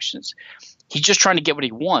justify his actions. He's just trying to get what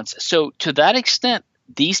he wants. So to that extent,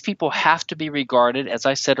 these people have to be regarded, as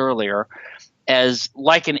I said earlier, as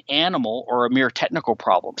like an animal or a mere technical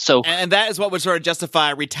problem. So, and that is what would sort of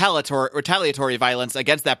justify retaliatory violence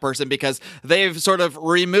against that person, because they've sort of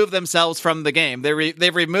removed themselves from the game.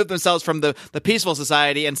 They've removed themselves from the peaceful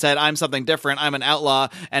society and said, I'm something different. I'm an outlaw,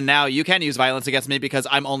 and now you can use violence against me because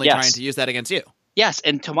I'm only trying to use that against you. Yes,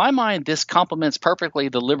 and to my mind, this complements perfectly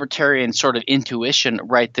the libertarian sort of intuition,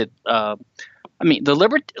 right? That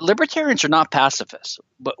the libertarians are not pacifists,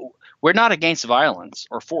 but we're not against violence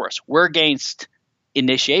or force. We're against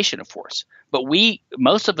initiation of force. But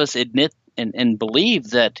most of us admit and believe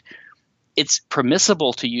that it's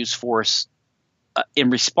permissible to use force in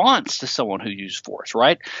response to someone who used force,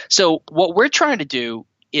 right? So what we're trying to do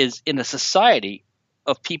is, in a society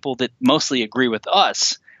of people that mostly agree with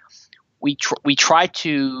us, we try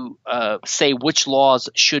to say which laws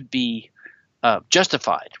should be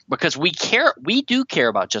justified, because we do care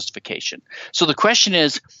about justification. So the question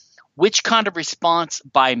is, which kind of response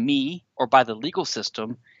by me or by the legal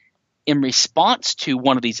system in response to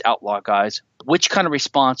one of these outlaw guys, which kind of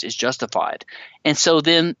response is justified? And so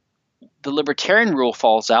then the libertarian rule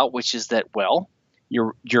falls out, which is that, well,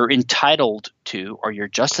 you're entitled to, or you're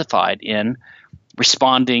justified in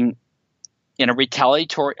responding in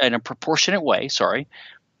a proportionate way,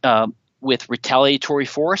 with retaliatory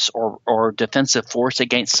force or defensive force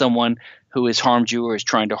against someone who has harmed you or is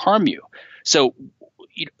trying to harm you. So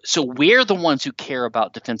we're the ones who care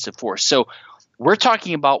about defensive force. So we're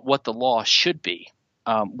talking about what the law should be,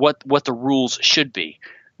 what the rules should be,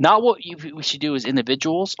 not what we should do as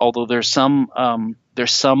individuals. Although there's some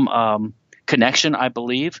connection, I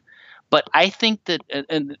believe. But I think that,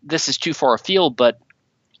 and this is too far afield, but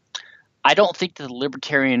I don't think that the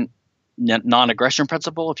libertarian non-aggression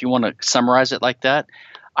principle, if you want to summarize it like that,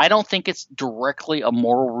 I don't think it's directly a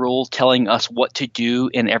moral rule telling us what to do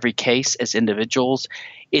in every case as individuals.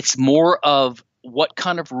 It's more of what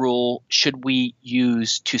kind of rule should we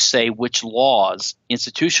use to say which laws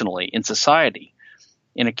institutionally in society,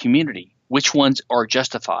 in a community, which ones are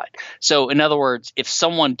justified. So in other words, if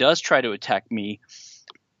someone does try to attack me,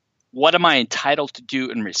 what am I entitled to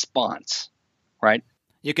do in response, right?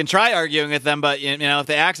 You can try arguing with them, but you know if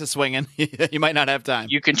the axe is swinging, you might not have time.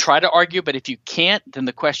 You can try to argue, but if you can't, then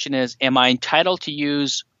the question is, am I entitled to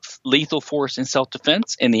use lethal force in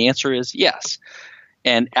self-defense? And the answer is yes.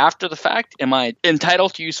 And after the fact, am I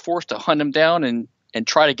entitled to use force to hunt him down and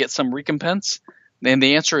try to get some recompense? Then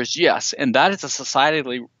the answer is yes. And that is a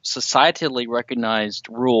societally recognized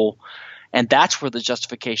rule. And that's where the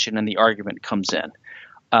justification and the argument comes in,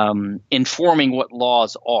 informing what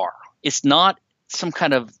laws are. It's not some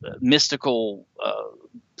kind of mystical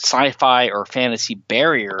sci-fi or fantasy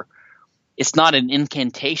barrier. It's not an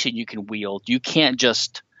incantation you can wield. You can't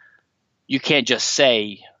just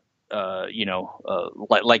say,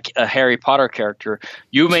 like a Harry Potter character,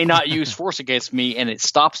 you may not use force against me, and it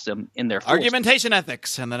stops them in their force. Argumentation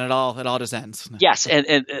ethics, and then it all just ends. Yes, and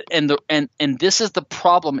this is the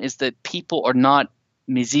problem: is that people are not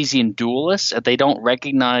Misesian dualists. They don't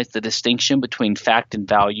recognize the distinction between fact and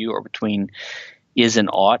value, or between is and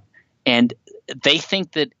ought, and they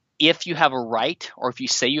think that if you have a right, or if you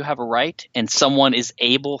say you have a right, and someone is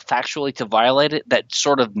able factually to violate it, that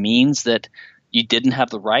sort of means that you didn't have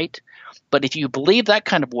the right. But if you believe that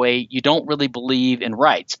kind of way, you don't really believe in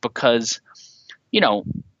rights, because,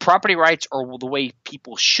 property rights are the way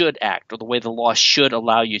people should act, or the way the law should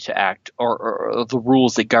allow you to act, or the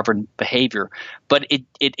rules that govern behavior. But it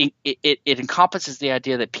encompasses the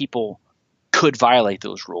idea that people could violate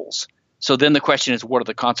those rules. So then the question is, what are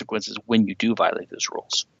the consequences when you do violate those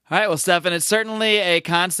rules? All right, well, Stefan, it's certainly a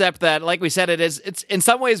concept that, like we said, it's in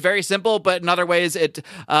some ways very simple, but in other ways it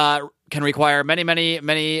can require many, many,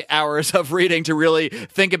 many hours of reading to really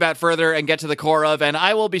think about further and get to the core of. And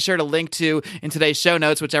I will be sure to link to in today's show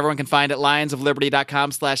notes, which everyone can find at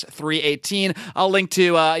lionsofliberty.com/318. I'll link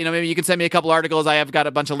to, maybe you can send me a couple articles. I have got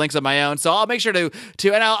a bunch of links of my own. So I'll make sure to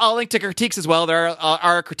and I'll link to critiques as well. There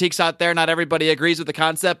are critiques out there. Not everybody agrees with the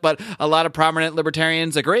concept, but a lot of prominent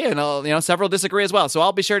libertarians agree, and several disagree as well. So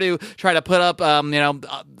I'll be sure to try to put up,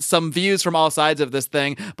 some views from all sides of this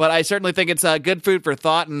thing. But I certainly think it's good food for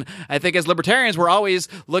thought, and I think as libertarians, we're always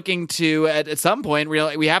looking to, at some point,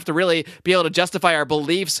 we have to really be able to justify our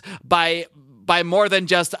beliefs by more than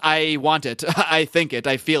just I want it, I think it,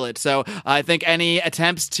 I feel it. So I think any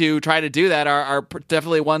attempts to try to do that are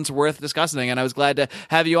definitely ones worth discussing. And I was glad to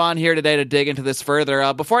have you on here today to dig into this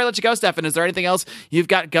further. Before I let you go, Stefan, is there anything else you've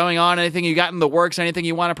got going on? Anything you got in the works? Anything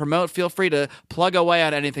you want to promote? Feel free to plug away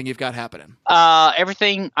on anything you've got happening.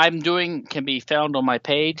 Everything I'm doing can be found on my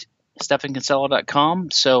page,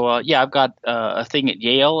 StefanKinsella.com. So, I've got a thing at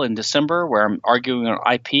Yale in December where I'm arguing on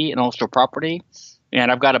IP and intellectual property. And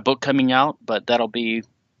I've got a book coming out, but that'll be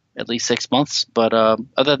at least 6 months. But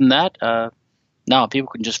other than that, no, people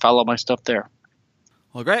can just follow my stuff there.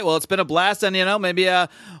 Well, great. Well, it's been a blast. And, maybe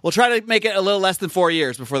we'll try to make it a little less than 4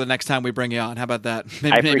 years before the next time we bring you on. How about that?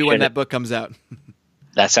 Maybe when that book comes out.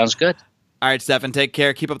 That sounds good. All right, Stefan, take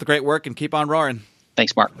care. Keep up the great work and keep on roaring.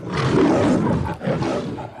 Thanks, Mark.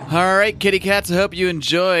 All right, kitty cats, I hope you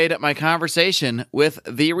enjoyed my conversation with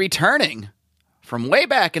the returning, from way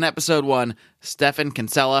back in episode 1, Stefan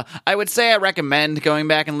Kinsella. I would say I recommend going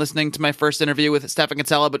back and listening to my first interview with Stefan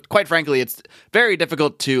Kinsella, but quite frankly, it's very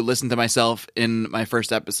difficult to listen to myself in my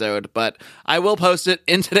first episode. But I will post it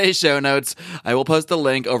in today's show notes. I will post the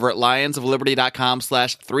link over at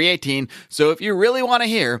lionsofliberty.com/318. So if you really want to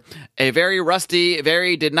hear a very rusty,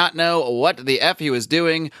 very did not know what the F he was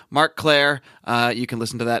doing, Mark Claire, you can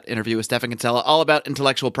listen to that interview with Stefan Kinsella, all about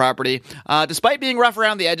intellectual property. Despite being rough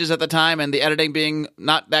around the edges at the time and the editing being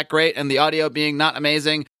not that great and the audio being not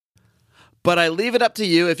amazing. But I leave it up to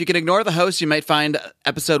you. If you can ignore the host, you might find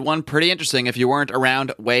episode 1 pretty interesting if you weren't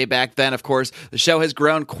around way back then. Of course, the show has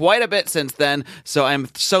grown quite a bit since then, so I'm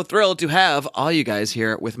so thrilled to have all you guys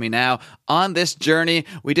here with me now on this journey.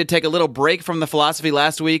 We did take a little break from the philosophy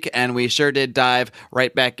last week, and we sure did dive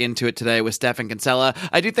right back into it today with Stefan Kinsella.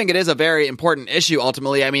 I do think it is a very important issue,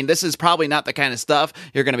 ultimately. I mean, this is probably not the kind of stuff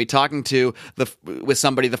you're going to be talking to with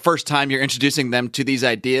somebody the first time you're introducing them to these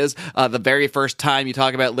ideas. The very first time you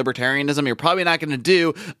talk about libertarianism, you're probably not going to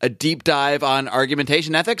do a deep dive on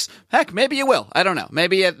argumentation ethics. Heck, maybe you will. I don't know.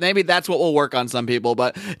 Maybe that's what will work on some people.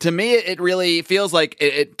 But to me, it really feels like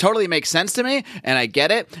it totally makes sense to me, and I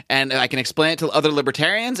get it, and I can explain it to other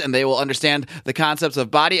libertarians, and they will understand the concepts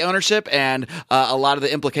of body ownership and a lot of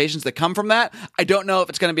the implications that come from that. I don't know if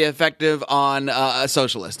it's going to be effective on a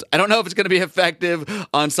socialist. I don't know if it's going to be effective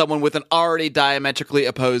on someone with an already diametrically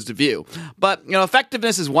opposed view. But,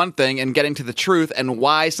 effectiveness is one thing, and getting to the truth and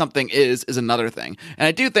why something is is another thing. And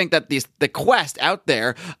I do think that the quest out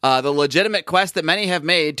there, the legitimate quest that many have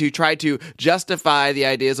made to try to justify the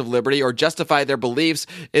ideas of liberty or justify their beliefs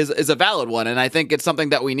is a valid one. And I think it's something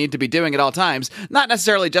that we need to be doing at all times, not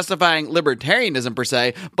necessarily justifying libertarianism per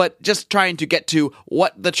se, but just trying to get to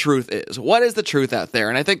what the truth is. What is the truth out there?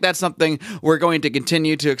 And I think that's something we're going to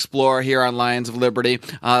continue to explore here on Lions of Liberty.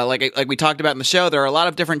 Like we talked about in the show, there are a lot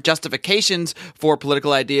of different justifications for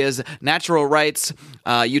political ideas, natural rights,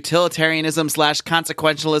 utilitarianism /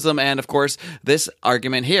 consequentialism, and of course, this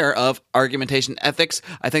argument here of argumentation ethics.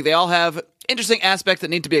 I think they all have interesting aspects that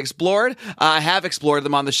need to be explored. I have explored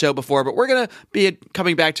them on the show before, but we're going to be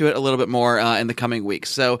coming back to it a little bit more in the coming weeks.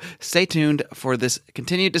 So stay tuned for this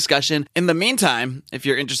continued discussion. In the meantime, if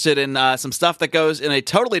you're interested in some stuff that goes in a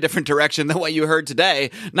totally different direction than what you heard today,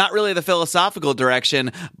 not really the philosophical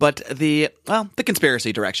direction, but the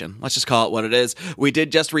conspiracy direction. Let's just call it what it is. We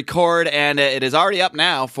did just record, and it is already up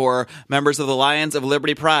now for members of the Lions of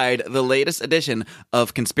Liberty Pride, the latest edition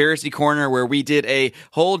of Conspiracy Corner, where we did a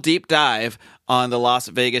whole deep dive on the Las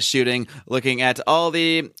Vegas shooting, looking at all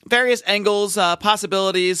the various angles,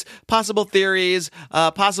 possibilities, possible theories,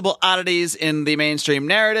 possible oddities in the mainstream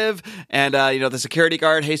narrative. And, the security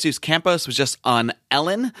guard, Jesus Campos, was just on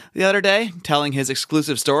Ellen the other day telling his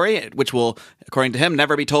exclusive story, which will, according to him,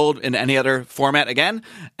 never be told in any other format again.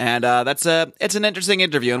 And it's an interesting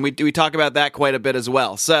interview, and we talk about that quite a bit as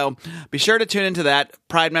well. So be sure to tune into that.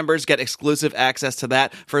 Pride members get exclusive access to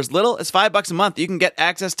that. For as little as $5 a month, you can get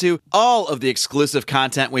access to all of the exclusive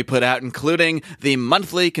content we put out, including the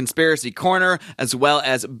monthly Conspiracy Corner, as well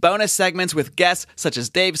as bonus segments with guests such as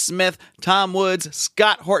Dave Smith, Tom Woods,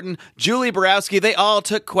 Scott Horton, Julie Borowski. They all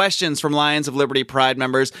took questions from Lions of Liberty Pride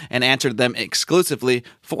members and answered them exclusively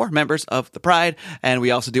for members of the Pride. And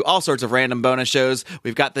we also do all sorts of random bonus shows.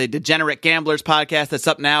 We've got the Degenerate Gamblers podcast that's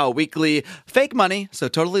up now, a weekly fake money, so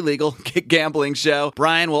totally legal gambling show.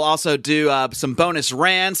 Brian will also do some bonus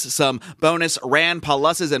rants, some bonus Rand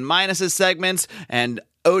pluses and minuses segments, and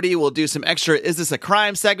Odie will do some extra Is This a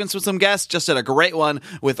Crime segments with some guests. Just did a great one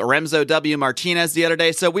with Remzo W. Martinez the other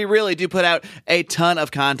day. So we really do put out a ton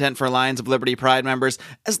of content for Lions of Liberty Pride members,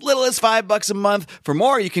 as little as $5 a month. For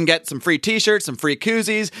more, you can get some free t-shirts, some free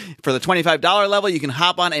koozies. For the $25 level, you can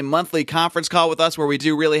hop on a monthly conference call with us where we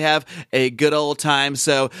do really have a good old time.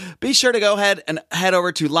 So be sure to go ahead and head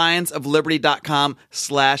over to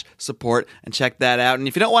lionsofliberty.com/support and check that out. And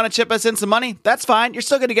if you don't want to chip us in some money, that's fine. You're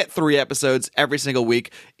still going to get 3 episodes every single week,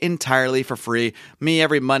 entirely for free. Me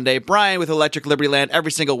every Monday, Brian with Electric Liberty Land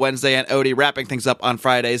every single Wednesday, and Odie wrapping things up on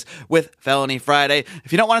Fridays with Felony Friday.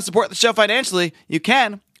 If you don't want to support the show financially, you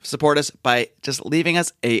can support us by just leaving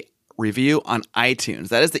us a review on iTunes.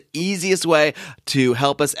 That is the easiest way to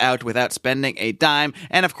help us out without spending a dime.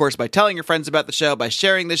 And of course, by telling your friends about the show, by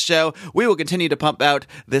sharing this show, we will continue to pump out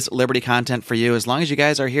this Liberty content for you as long as you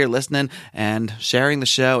guys are here listening and sharing the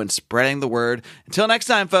show and spreading the word. Until next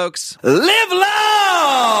time, folks, live long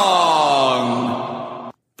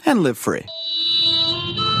and live free.